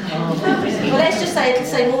 But let's just say it'll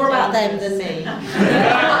say more about them than me.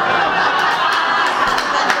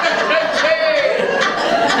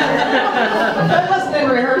 That wasn't in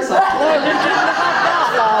rehearsal. No, you didn't have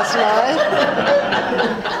that last night.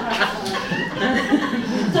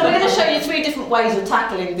 So we're going to show you 3 different ways of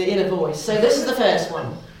tackling the inner voice. So this is the first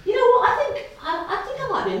one. You know what, I think I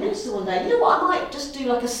might be a minister one day. You know what, I might just do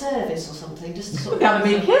like a service or something. Just to sort of... You gotta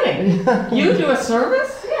be kidding. You do a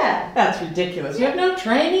service? Yeah. That's ridiculous. You have no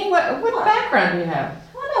training? What background do you have?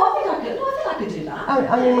 I think I could do that.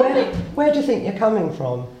 I mean, where do you think you're coming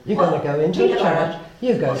from? You're going to go into a church.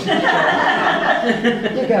 You go to the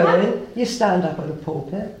church. You go in, you stand up at the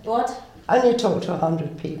pulpit. What? And you talk to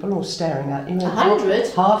 100 people all staring at you. 100?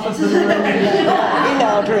 Half of them are in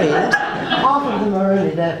our dreams. Half of them are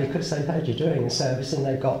only there because they've heard you doing a service and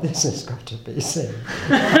they've got this has got to be seen.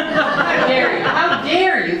 How dare you? How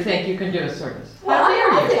dare you think you can do a service? Well, How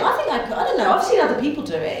dare I you? think I could. I don't know. I've seen other people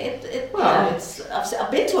do it.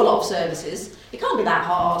 I've been to a lot of services. It can't be that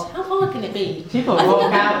hard. How hard can it be? People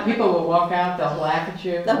will walk out, they'll laugh at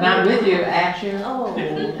you. Not with you, at you. Oh,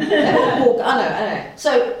 I know.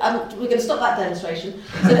 So we're going to stop that demonstration.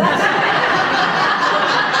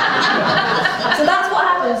 So that's what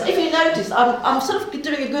happens. If you notice, I'm sort of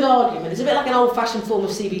doing a good argument. It's a bit like an old-fashioned form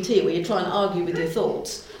of CBT where you try and argue with your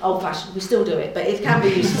thoughts. Old-fashioned, we still do it, but it can be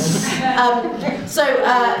useful.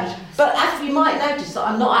 But as you might notice that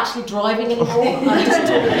I'm not actually driving anymore. I'm just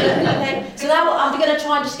talking. Okay. So now I'm going to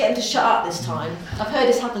try and just get him to shut up this time. I've heard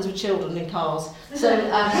this happens with children in cars. So this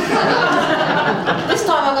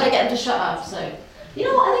time I'm going to get him to shut up. So. You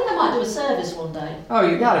know what, I think I might do a service one day. Oh,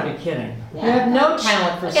 you gotta be kidding. Yeah. You have no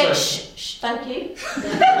talent for Okay, service. shh, thank you. So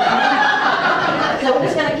we're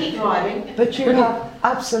just going to keep driving. But you have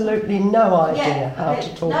absolutely no idea how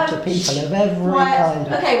to talk to people of every kind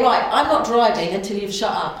of... Okay, right, I'm not driving until you've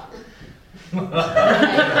shut up.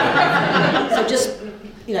 Okay. So just,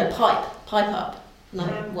 pipe up. No,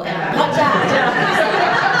 whatever. Pipe down.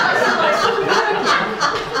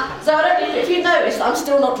 So I don't, if you notice, I'm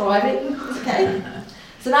still not driving. Okay.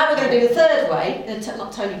 So now we're going to do the third way,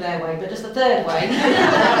 not Tony Blair way, but just the third way, and,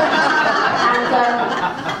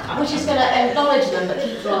 which is going to acknowledge them but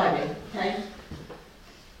keep driving. Okay.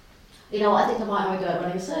 You know what? I think I might have a go at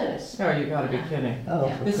running a service. Oh, you gotta be kidding. Oh,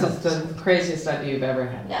 Yeah. This is the craziest idea you've ever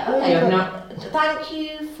had. Yeah. Okay. You have Good. Thank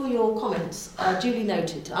you for your comments. Duly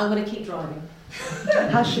noted. I'm going to keep driving.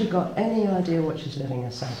 Has she got any idea what she's letting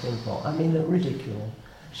herself in for? I mean, the ridicule.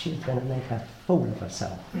 She's going to make a fool of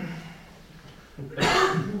herself.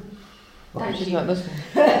 Thank She's you. not listening.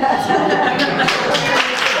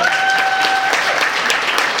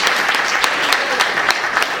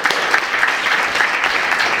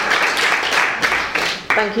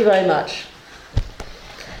 Thank you very much.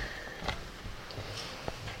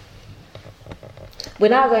 We're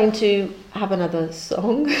now going to have another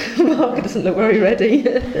song. Mark doesn't look very ready.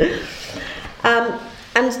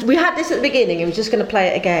 And we had this at the beginning, and we're just going to play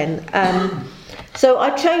it again. So I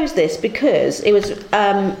chose this because it was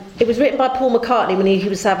written by Paul McCartney when he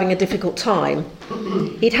was having a difficult time.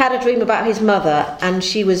 He'd had a dream about his mother, and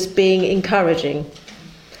she was being encouraging.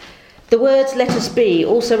 The words "let us be"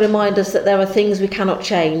 also remind us that there are things we cannot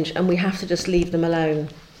change, and we have to just leave them alone.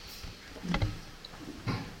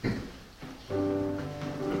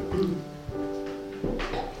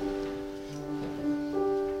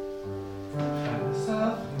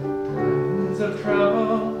 Of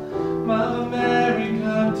trouble, Mother Mary,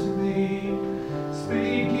 come to me,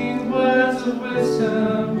 speaking words of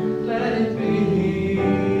wisdom, let it be.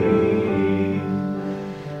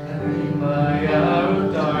 And in my hour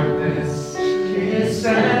of darkness, she is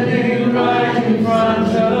standing right in front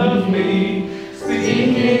of me,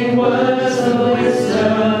 speaking words of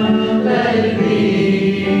wisdom, let it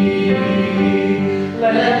be.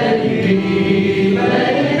 Let it be,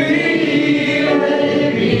 let it be.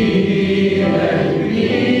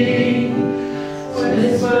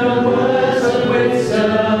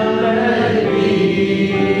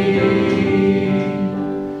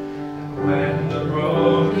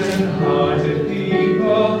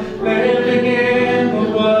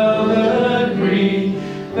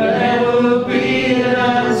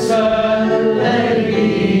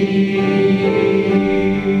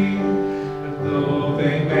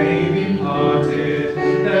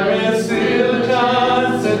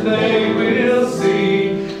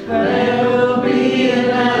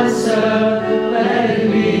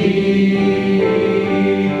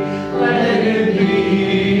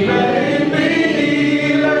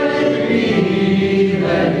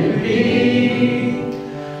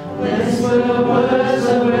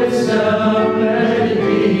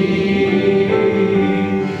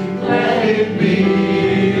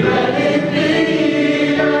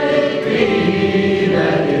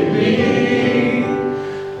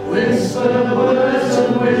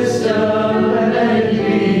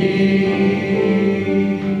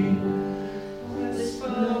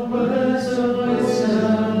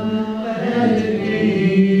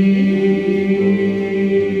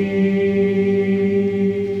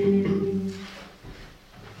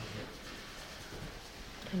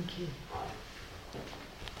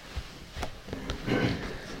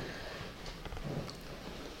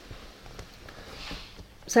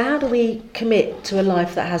 So how do we commit to a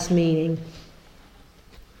life that has meaning?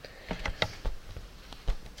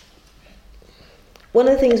 One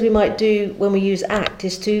of the things we might do when we use ACT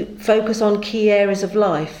is to focus on key areas of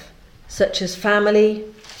life, such as family,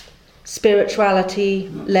 spirituality,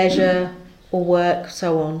 leisure or work,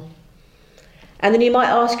 so on. And then you might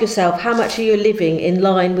ask yourself, how much are you living in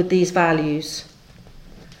line with these values?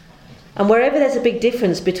 And wherever there's a big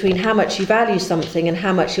difference between how much you value something and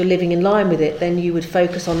how much you're living in line with it, then you would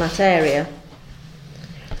focus on that area.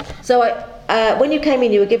 So when you came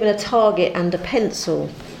in, you were given a target and a pencil.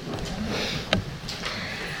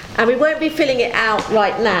 And we won't be filling it out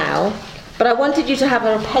right now, but I wanted you to have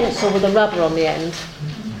a pencil with a rubber on the end.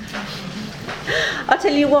 I'll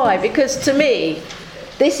tell you why, because to me,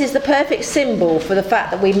 this is the perfect symbol for the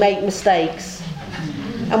fact that we make mistakes.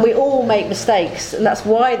 And we all make mistakes, and that's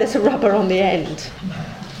why there's a rubber on the end.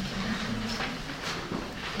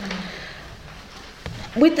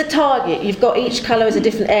 With the target, you've got each colour as a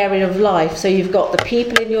different area of life. So you've got the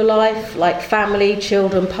people in your life, like family,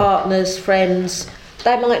 children, partners, friends.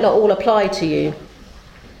 They might not all apply to you.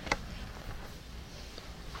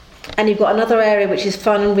 And you've got another area which is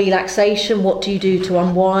fun and relaxation. What do you do to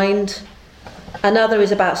unwind? Another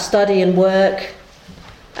is about study and work.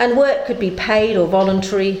 And work could be paid or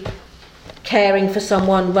voluntary, caring for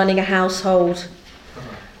someone, running a household.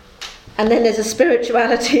 And then there's a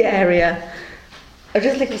spirituality area. I'm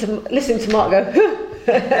just listening to Mark go,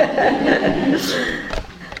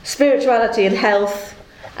 spirituality and health.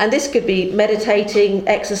 And this could be meditating,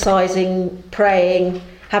 exercising, praying,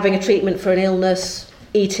 having a treatment for an illness,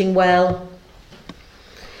 eating well.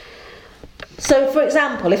 So, for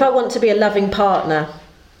example, if I want to be a loving partner,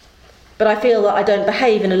 but I feel that I don't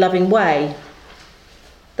behave in a loving way,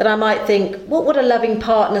 then I might think, what would a loving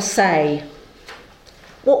partner say?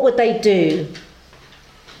 What would they do?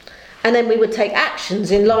 And then we would take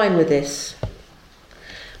actions in line with this.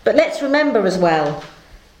 But let's remember as well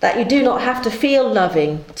that you do not have to feel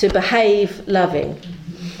loving to behave loving.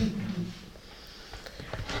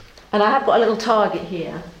 And I have got a little target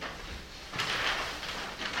here.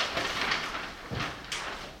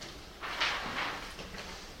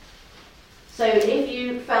 So if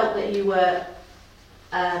you felt that you were,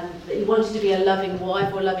 that you wanted to be a loving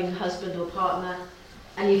wife or a loving husband or partner,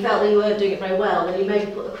 and you felt that you weren't doing it very well, then you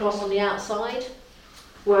maybe put the cross on the outside.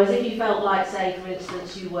 Whereas if you felt like, say, for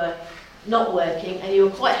instance, you were not working and you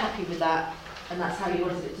were quite happy with that, and that's how you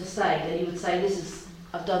wanted it to stay, then you would say,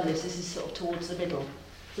 I've done this is sort of towards the middle.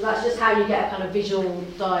 So that's just how you get a kind of visual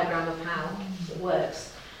diagram of how it works.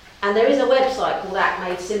 And there is a website called Act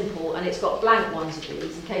Made Simple, and it's got blank ones of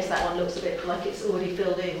these, in case that one looks a bit like it's already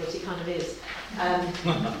filled in, which it kind of is.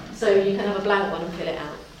 So you can have a blank one and fill it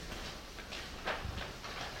out.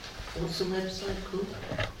 What's the website called?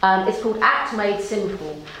 It's called Act Made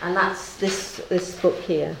Simple, and that's this book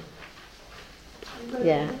here.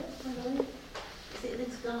 Yeah. Is it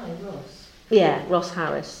this guy, Ross? Yeah, Ross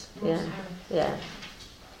Harris. Ross Yeah. Harris. Yeah.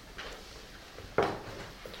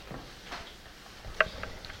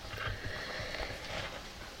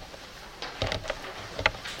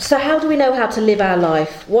 So how do we know how to live our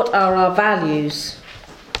life? What are our values?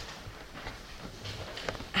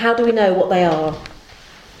 How do we know what they are?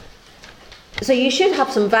 So you should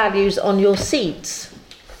have some values on your seats.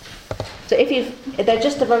 So they're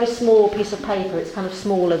just a very small piece of paper, it's kind of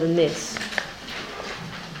smaller than this.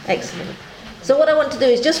 Excellent. So what I want to do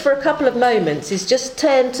is just for a couple of moments is just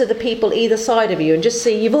turn to the people either side of you and just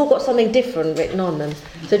see, you've all got something different written on them.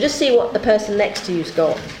 So just see what the person next to you's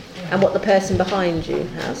got and what the person behind you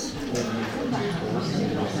has.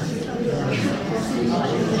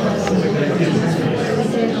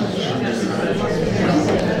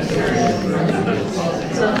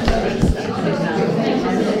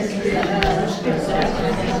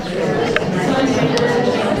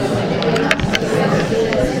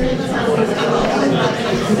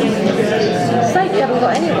 So you haven't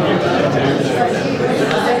got anyone.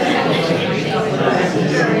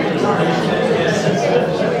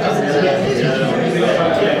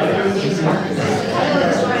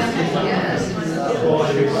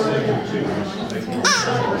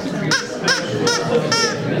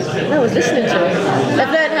 No one's listening to it. They've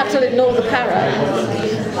learned how to ignore the parrot.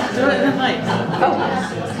 Oh.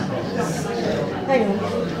 Hang on.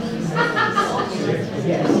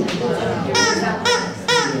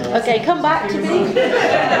 Okay, come back to me.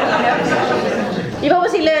 You've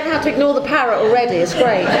obviously learned how to ignore the parrot already. It's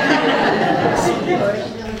great.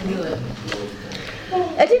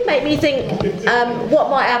 It did make me think, what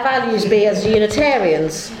might our values be as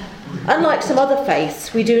Unitarians? Unlike some other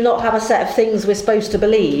faiths, we do not have a set of things we're supposed to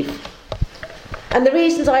believe. And the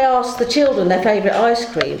reasons I asked the children their favourite ice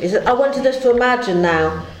cream is that I wanted us to imagine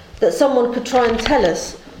now that someone could try and tell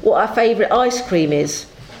us what our favourite ice cream is.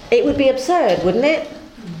 It would be absurd, wouldn't it?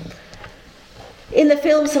 In the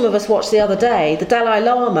film some of us watched the other day, the Dalai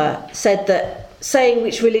Lama said that saying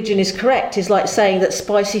which religion is correct is like saying that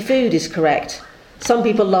spicy food is correct. Some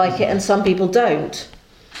people like it and some people don't.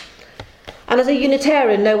 And as a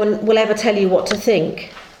Unitarian, no one will ever tell you what to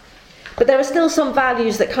think. But there are still some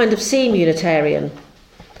values that kind of seem Unitarian.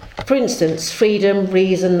 For instance, freedom,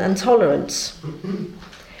 reason and tolerance.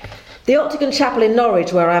 The Octagon Chapel in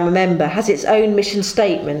Norwich, where I'm a member, has its own mission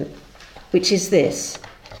statement, which is this.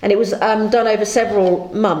 And it was done over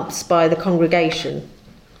several months by the congregation.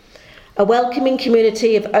 A welcoming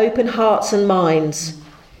community of open hearts and minds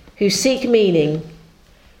who seek meaning,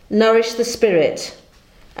 nourish the spirit,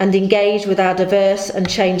 and engage with our diverse and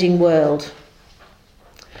changing world.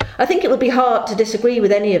 I think it would be hard to disagree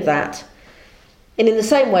with any of that. And in the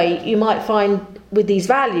same way, you might find with these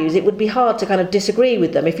values, it would be hard to kind of disagree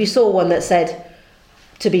with them. If you saw one that said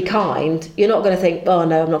to be kind, you're not going to think, oh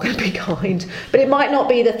no, I'm not going to be kind. But it might not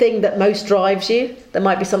be the thing that most drives you. There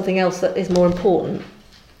might be something else that is more important.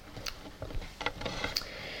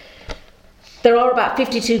 There are about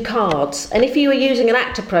 52 cards, and if you were using an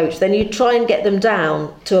ACT approach, then you'd try and get them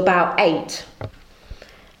down to about 8.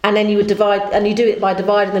 And then you would divide, and you do it by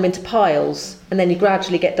dividing them into piles, and then you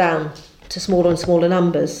gradually get down to smaller and smaller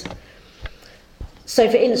numbers. So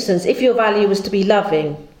for instance, if your value was to be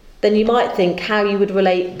loving, then you might think how you would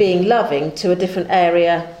relate being loving to a different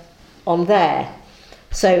area on there.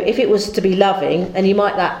 So if it was to be loving, then you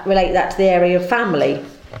might relate that to the area of family.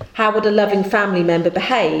 How would a loving family member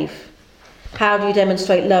behave? How do you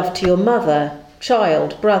demonstrate love to your mother,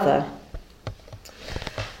 child, brother?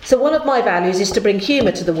 So one of my values is to bring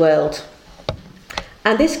humour to the world.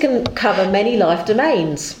 And this can cover many life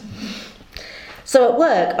domains. So at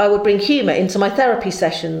work, I would bring humour into my therapy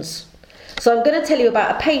sessions. So I'm going to tell you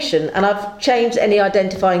about a patient, and I've changed any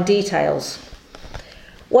identifying details.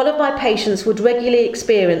 One of my patients would regularly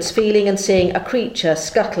experience feeling and seeing a creature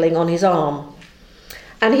scuttling on his arm.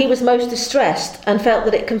 And he was most distressed and felt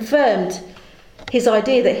that it confirmed his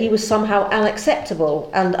idea that he was somehow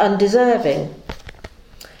unacceptable and undeserving.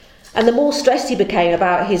 And the more stressed he became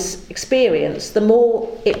about his experience, the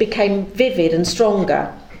more it became vivid and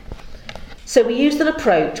stronger. So we used an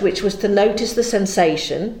approach which was to notice the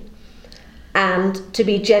sensation and to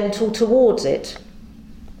be gentle towards it,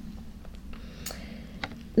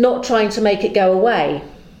 not trying to make it go away.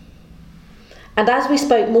 And as we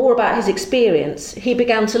spoke more about his experience, he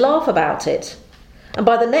began to laugh about it. And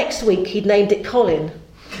by the next week, he'd named it Colin.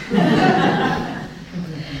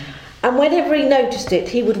 And whenever he noticed it,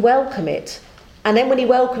 he would welcome it. And then when he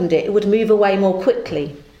welcomed it, it would move away more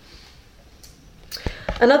quickly.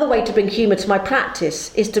 Another way to bring humour to my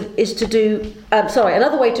practice is to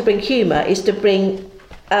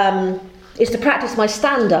practice my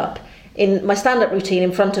stand-up routine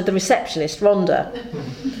in front of the receptionist, Rhonda.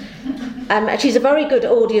 And she's a very good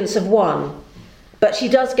audience of one, but she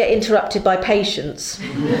does get interrupted by patients.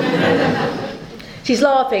 She's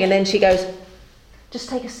laughing and then she goes, just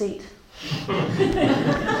take a seat.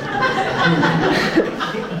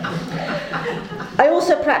 I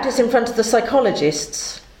also practice in front of the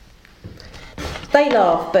psychologists. They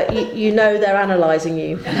laugh, but you know they're analysing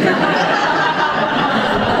you.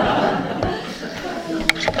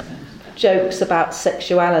 Jokes about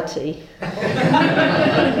sexuality.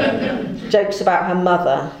 Jokes about her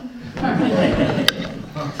mother.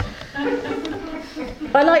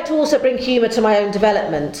 I like to also bring humour to my own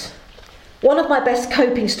development. One of my best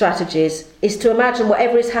coping strategies is to imagine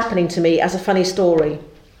whatever is happening to me as a funny story.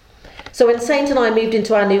 So when Saint and I moved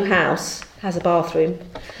into our new house, has a bathroom,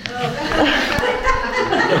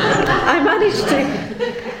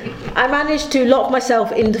 I managed to lock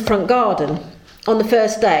myself in the front garden on the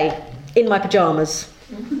first day in my pyjamas.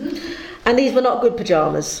 And these were not good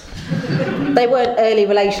pyjamas. They weren't early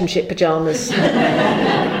relationship pyjamas.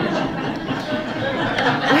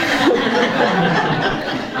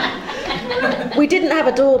 We didn't have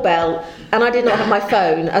a doorbell, and I did not have my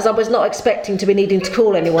phone, as I was not expecting to be needing to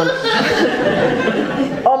call anyone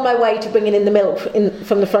on my way to bringing in the milk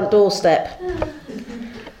from the front doorstep.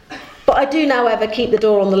 But I do now ever keep the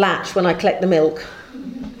door on the latch when I collect the milk.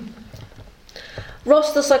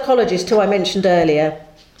 Ross, the psychologist who I mentioned earlier,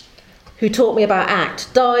 who taught me about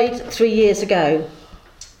ACT, died 3 years ago.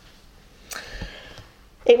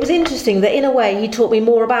 It was interesting that in a way he taught me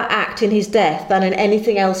more about ACT in his death than in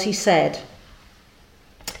anything else he said.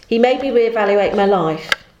 He made me reevaluate my life.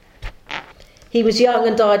 He was young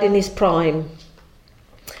and died in his prime.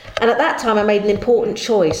 And at that time I made an important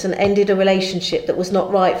choice and ended a relationship that was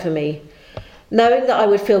not right for me, knowing that I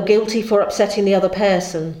would feel guilty for upsetting the other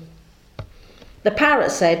person. The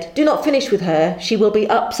parrot said, "Do not finish with her, she will be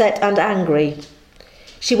upset and angry.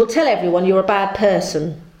 She will tell everyone you're a bad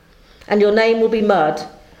person, and your name will be mud.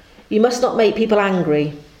 You must not make people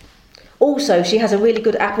angry. Also, she has a really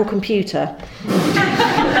good Apple computer.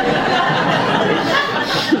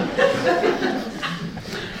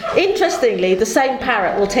 Interestingly, the same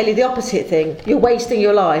parrot will tell you the opposite thing. You're wasting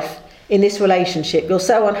your life in this relationship. You're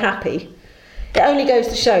so unhappy. It only goes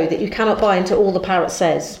to show that you cannot buy into all the parrot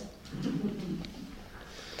says.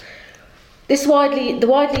 The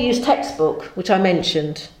widely used textbook, which I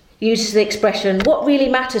mentioned, uses the expression, what really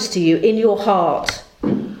matters to you in your heart.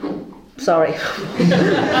 Sorry.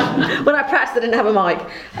 When I practiced, I didn't have a mic.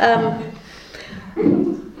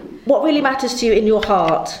 What really matters to you in your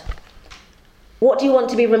heart? What do you want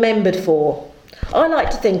to be remembered for? I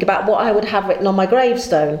like to think about what I would have written on my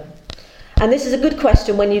gravestone. And this is a good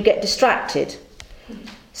question when you get distracted.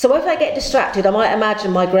 So if I get distracted, I might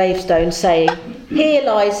imagine my gravestone saying, here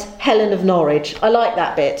lies Helen of Norwich. I like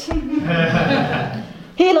that bit.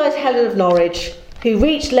 Here lies Helen of Norwich, who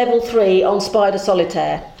reached level 3 on Spider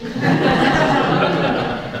Solitaire.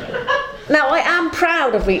 Now, I am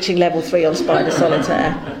proud of reaching level 3 on Spider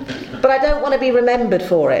Solitaire, but I don't want to be remembered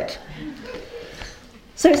for it.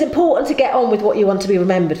 So it's important to get on with what you want to be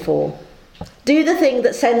remembered for. Do the thing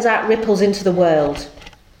that sends out ripples into the world.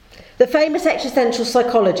 The famous existential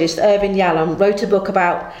psychologist Irvin Yalom wrote a book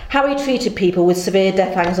about how he treated people with severe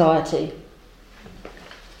death anxiety.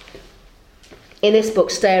 In this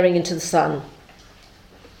book, Staring into the Sun.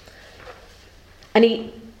 And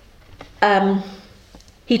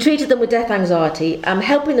he treated them with death anxiety,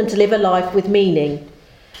 helping them to live a life with meaning.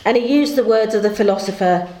 And he used the words of the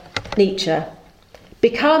philosopher Nietzsche.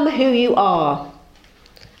 Become who you are.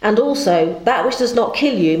 And also, that which does not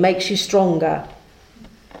kill you makes you stronger.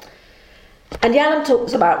 And Yalom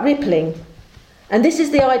talks about rippling. And this is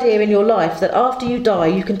the idea in your life that after you die,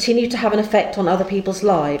 you continue to have an effect on other people's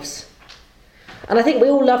lives. And I think we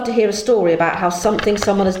all love to hear a story about how something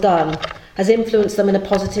someone has done has influenced them in a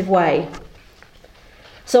positive way.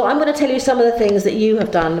 So I'm going to tell you some of the things that you have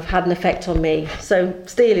done have had an effect on me. So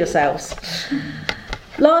steel yourselves.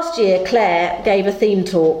 Last year, Claire gave a theme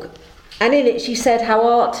talk, and in it she said how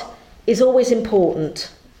art is always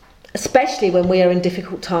important, especially when we are in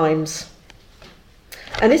difficult times.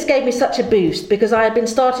 And this gave me such a boost because I had been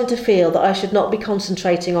starting to feel that I should not be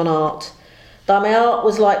concentrating on art, that my art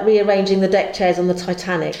was like rearranging the deck chairs on the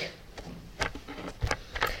Titanic.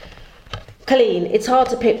 Colleen, it's hard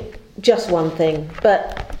to pick just one thing,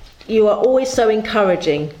 but you are always so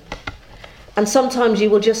encouraging, and sometimes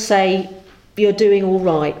you will just say, you're doing all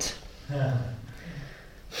right.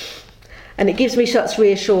 And it gives me such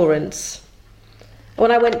reassurance.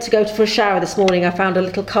 When I went to go for a shower this morning, I found a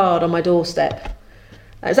little card on my doorstep.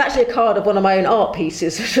 It was actually a card of one of my own art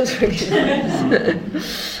pieces, which was really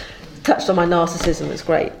nice. Touched on my narcissism, it's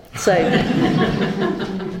great. So,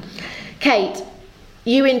 Kate,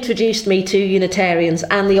 you introduced me to Unitarians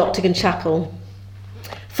and the Octagon Chapel.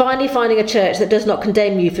 Finally finding a church that does not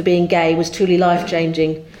condemn you for being gay was truly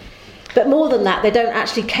life-changing. But more than that, they don't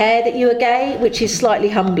actually care that you are gay, which is slightly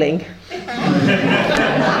humbling.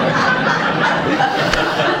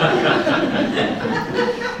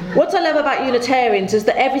 What I love about Unitarians is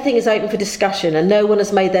that everything is open for discussion and no one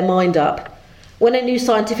has made their mind up. When a new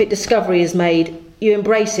scientific discovery is made, you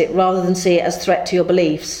embrace it rather than see it as a threat to your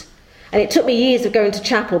beliefs. And it took me years of going to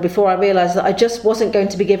chapel before I realised that I just wasn't going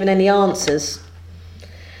to be given any answers.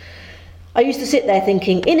 I used to sit there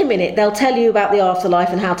thinking, in a minute they'll tell you about the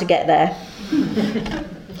afterlife and how to get there.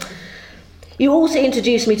 You also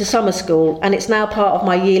introduced me to summer school, and it's now part of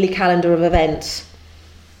my yearly calendar of events.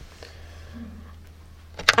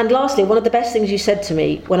 And lastly, one of the best things you said to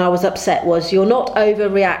me when I was upset was, you're not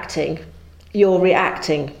overreacting, you're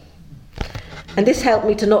reacting. And this helped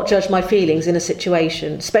me to not judge my feelings in a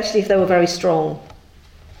situation, especially if they were very strong.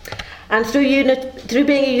 And through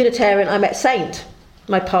being a Unitarian, I met Saint,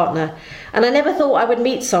 my partner, and I never thought I would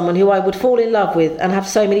meet someone who I would fall in love with and have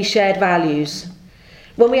so many shared values.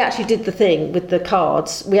 When we actually did the thing with the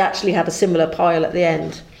cards, we actually had a similar pile at the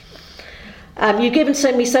end. You've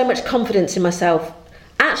given me so much confidence in myself,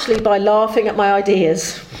 actually by laughing at my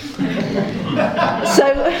ideas.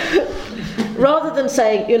 So rather than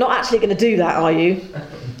saying, you're not actually going to do that, are you?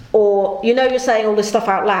 Or, you're saying all this stuff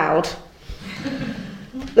out loud.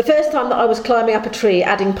 The first time that I was climbing up a tree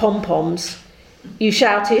adding pom-poms, you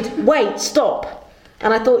shouted, wait, stop.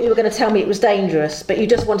 And I thought you were going to tell me it was dangerous, but you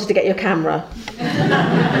just wanted to get your camera.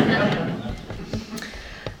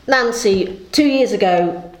 Nancy, 2 years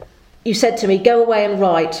ago, you said to me, go away and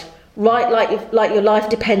write. Write like your life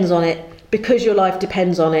depends on it, because your life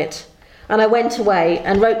depends on it. And I went away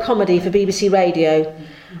and wrote comedy for BBC Radio,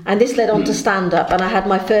 and this led on to stand-up, and I had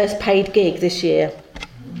my first paid gig this year.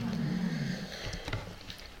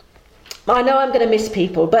 I know I'm going to miss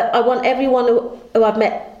people, but I want everyone who I've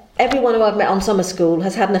met on summer school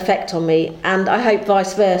has had an effect on me, and I hope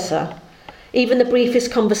vice versa. Even the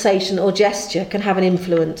briefest conversation or gesture can have an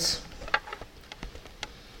influence.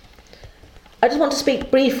 I just want to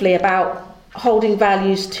speak briefly about holding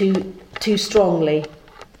values too strongly.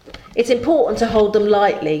 It's important to hold them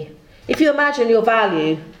lightly. If you imagine your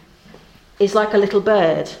value is like a little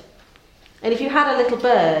bird, and if you had a little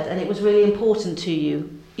bird and it was really important to you,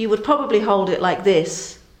 you would probably hold it like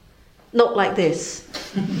this, not like this.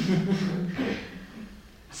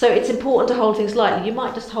 So it's important to hold things lightly. You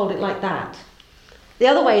might just hold it like that. The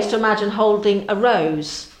other way is to imagine holding a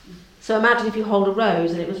rose. So imagine if you hold a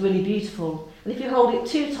rose and it was really beautiful, and if you hold it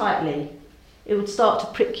too tightly, it would start to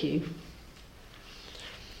prick you.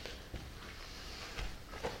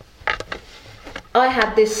 I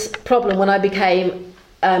had this problem when I became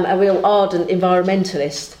a real ardent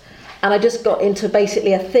environmentalist, and I just got into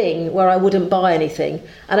basically a thing where I wouldn't buy anything,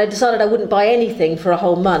 and I decided I wouldn't buy anything for a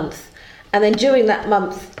whole month. And then during that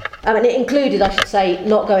month, it included, I should say,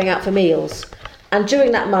 not going out for meals. And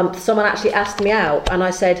during that month, someone actually asked me out, and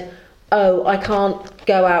I said, "Oh, I can't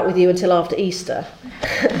go out with you until after Easter,"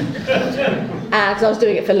 because I was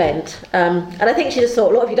doing it for Lent. And I think she just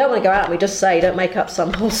thought, look, if you don't want to go out with me, just say, don't make up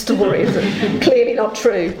some whole story. It's clearly not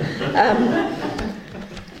true.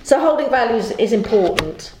 So holding values is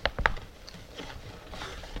important.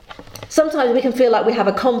 Sometimes we can feel like we have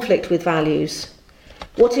a conflict with values.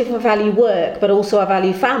 What if I value work, but also I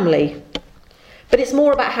value family? But it's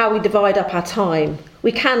more about how we divide up our time.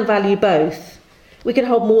 We can value both. We can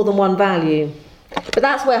hold more than one value. But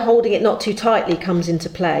that's where holding it not too tightly comes into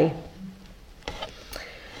play.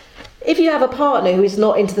 If you have a partner who is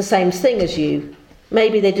not into the same thing as you,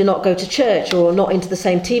 maybe they do not go to church or not into the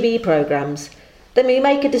same TV programmes, then we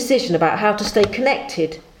make a decision about how to stay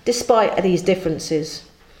connected despite these differences.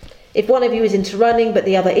 If one of you is into running but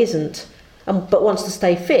the other isn't, but wants to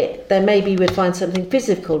stay fit, then maybe you would find something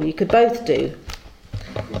physical you could both do.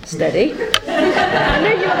 Steady. I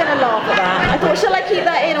knew you were going to laugh at that. I thought, shall I keep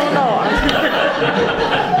that in or not?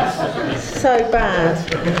 So bad.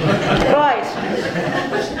 Right.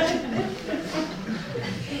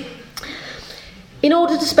 In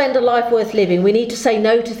order to spend a life worth living, we need to say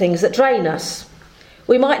no to things that drain us.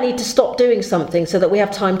 We might need to stop doing something so that we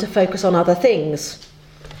have time to focus on other things.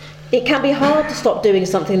 It can be hard to stop doing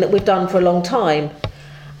something that we've done for a long time.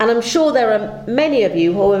 And I'm sure there are many of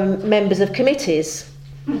you who are members of committees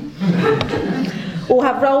or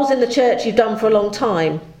have roles in the church you've done for a long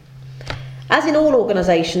time. As in all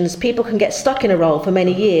organisations, people can get stuck in a role for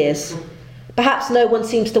many years. Perhaps no one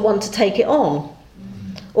seems to want to take it on,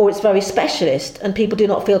 or it's very specialist and people do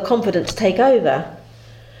not feel confident to take over.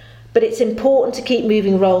 But it's important to keep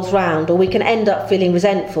moving roles round, or we can end up feeling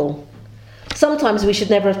resentful. Sometimes we should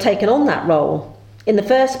never have taken on that role in the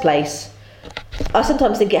first place. I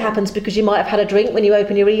sometimes think it happens because you might have had a drink when you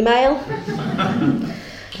open your email.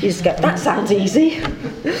 You just go, that sounds easy.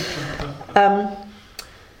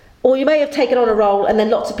 Or you may have taken on a role and then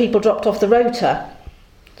lots of people dropped off the rota.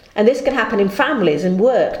 And this can happen in families and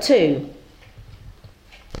work too.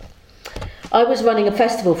 I was running a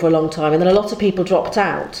festival for a long time and then a lot of people dropped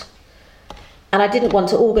out. And I didn't want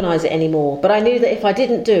to organise it anymore. But I knew that if I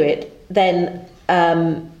didn't do it, then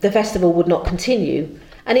the festival would not continue.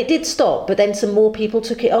 And it did stop, but then some more people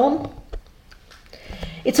took it on.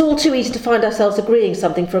 It's all too easy to find ourselves agreeing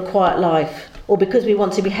something for a quiet life, or because we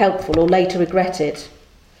want to be helpful or later regret it.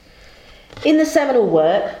 In the seminal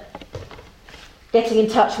work, Getting in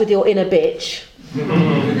Touch with Your Inner Bitch,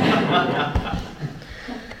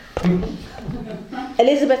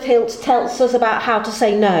 Elizabeth Hilt tells us about how to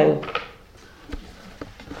say no.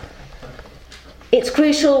 It's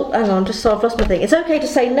crucial, hang on, just so I've lost my thing. It's okay to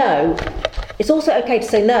say no. It's also okay to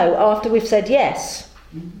say no after we've said yes.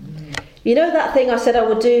 You know that thing I said I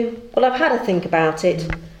would do? Well, I've had a think about it,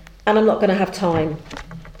 and I'm not going to have time.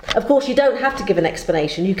 Of course, you don't have to give an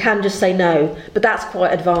explanation. You can just say no, but that's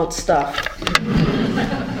quite advanced stuff.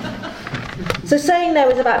 So saying no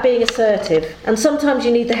is about being assertive, and sometimes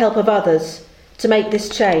you need the help of others to make this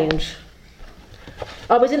change.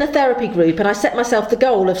 I was in a therapy group and I set myself the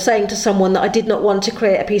goal of saying to someone that I did not want to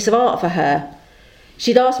create a piece of art for her.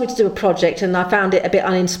 She'd asked me to do a project and I found it a bit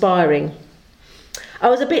uninspiring. I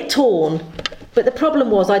was a bit torn, but the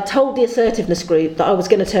problem was I'd told the assertiveness group that I was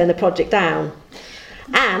going to turn the project down.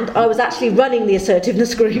 And I was actually running the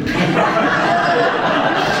assertiveness group.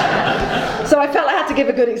 So I felt I had to give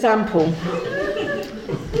a good example.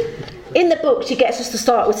 In the book, she gets us to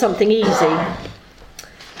start with something easy.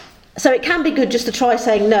 So it can be good just to try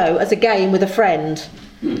saying no as a game with a friend.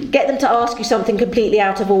 Get them to ask you something completely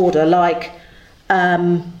out of order, like,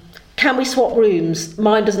 can can we swap rooms?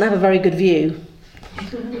 Mine doesn't have a very good view.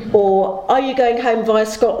 Or, are you going home via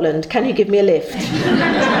Scotland? Can you give me a lift?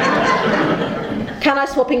 Can I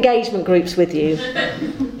swap engagement groups with you?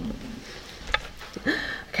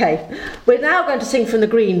 Okay, we're now going to sing from the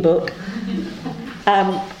Green Book,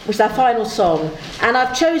 which is our final song. And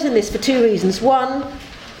I've chosen this for two reasons. One,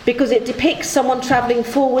 because it depicts someone travelling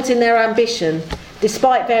forwards in their ambition,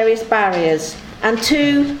 despite various barriers. And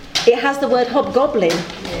two, it has the word hobgoblin,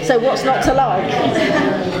 so what's not to like?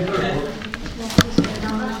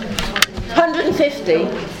 150.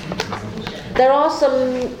 There are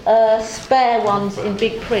some spare ones in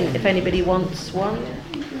big print if anybody wants one.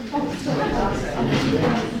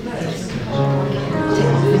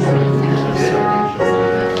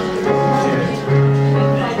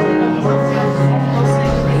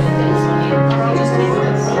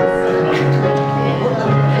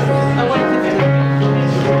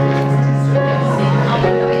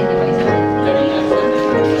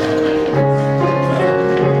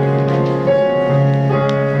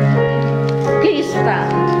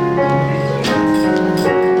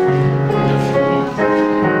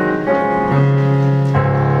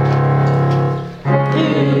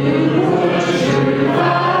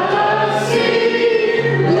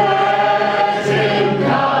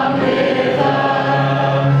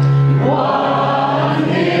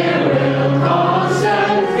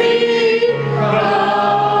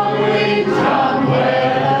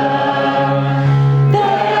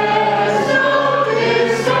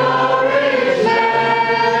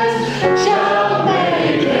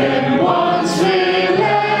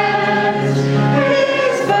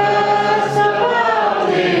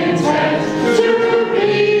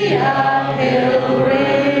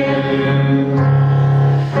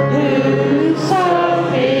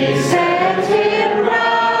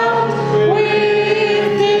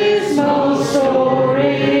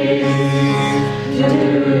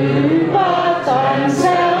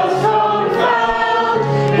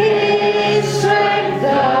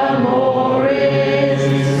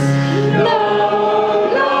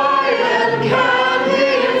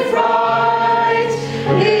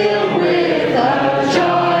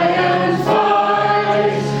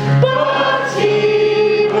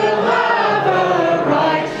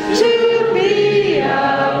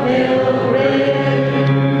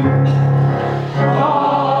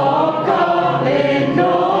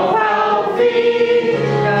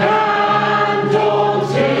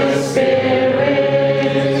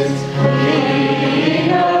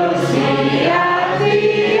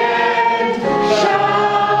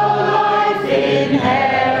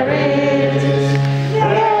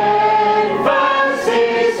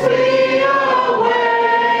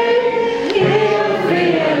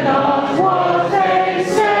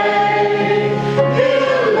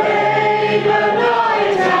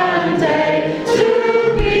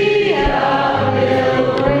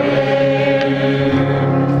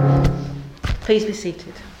 Please be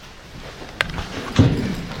seated.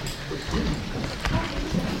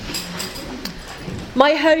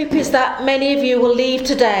 My hope is that many of you will leave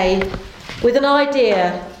today with an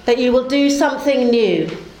idea that you will do something new,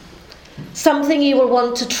 something you will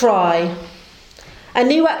want to try, a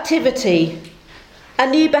new activity, a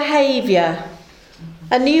new behaviour,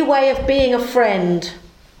 a new way of being a friend,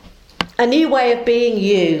 a new way of being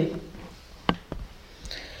you.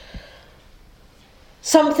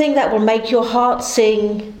 Something that will make your heart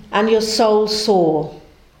sing and your soul soar.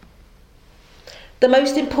 The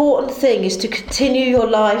most important thing is to continue your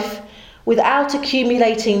life without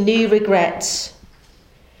accumulating new regrets.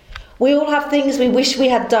 We all have things we wish we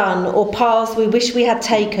had done or paths we wish we had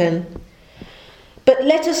taken. But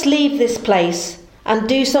let us leave this place and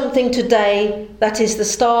do something today that is the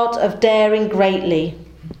start of daring greatly.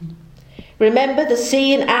 Remember, the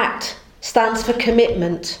C in ACT stands for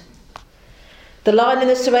commitment. The line in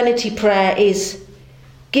the Serenity Prayer is,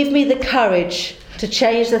 give me the courage to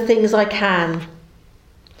change the things I can.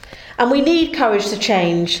 And we need courage to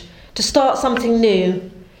change, to start something new,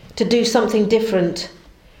 to do something different.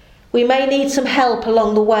 We may need some help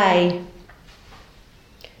along the way.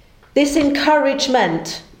 This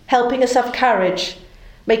encouragement, helping us have courage,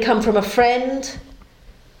 may come from a friend,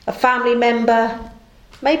 a family member,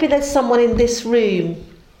 maybe there's someone in this room,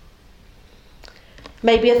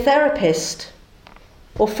 maybe a therapist,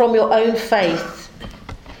 or from your own faith.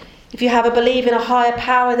 If you have a belief in a higher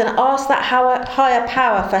power, then ask that higher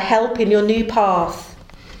power for help in your new path.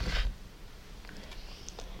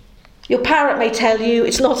 Your parent may tell you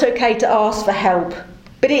it's not okay to ask for help,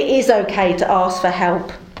 but it is okay to ask for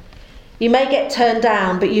help. You may get turned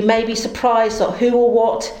down, but you may be surprised at who or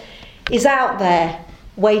what is out there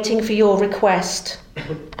waiting for your request.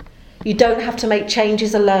 You don't have to make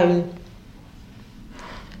changes alone.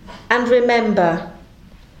 And remember,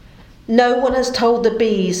 no one has told the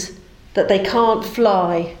bees that they can't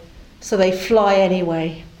fly, so they fly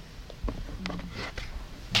anyway.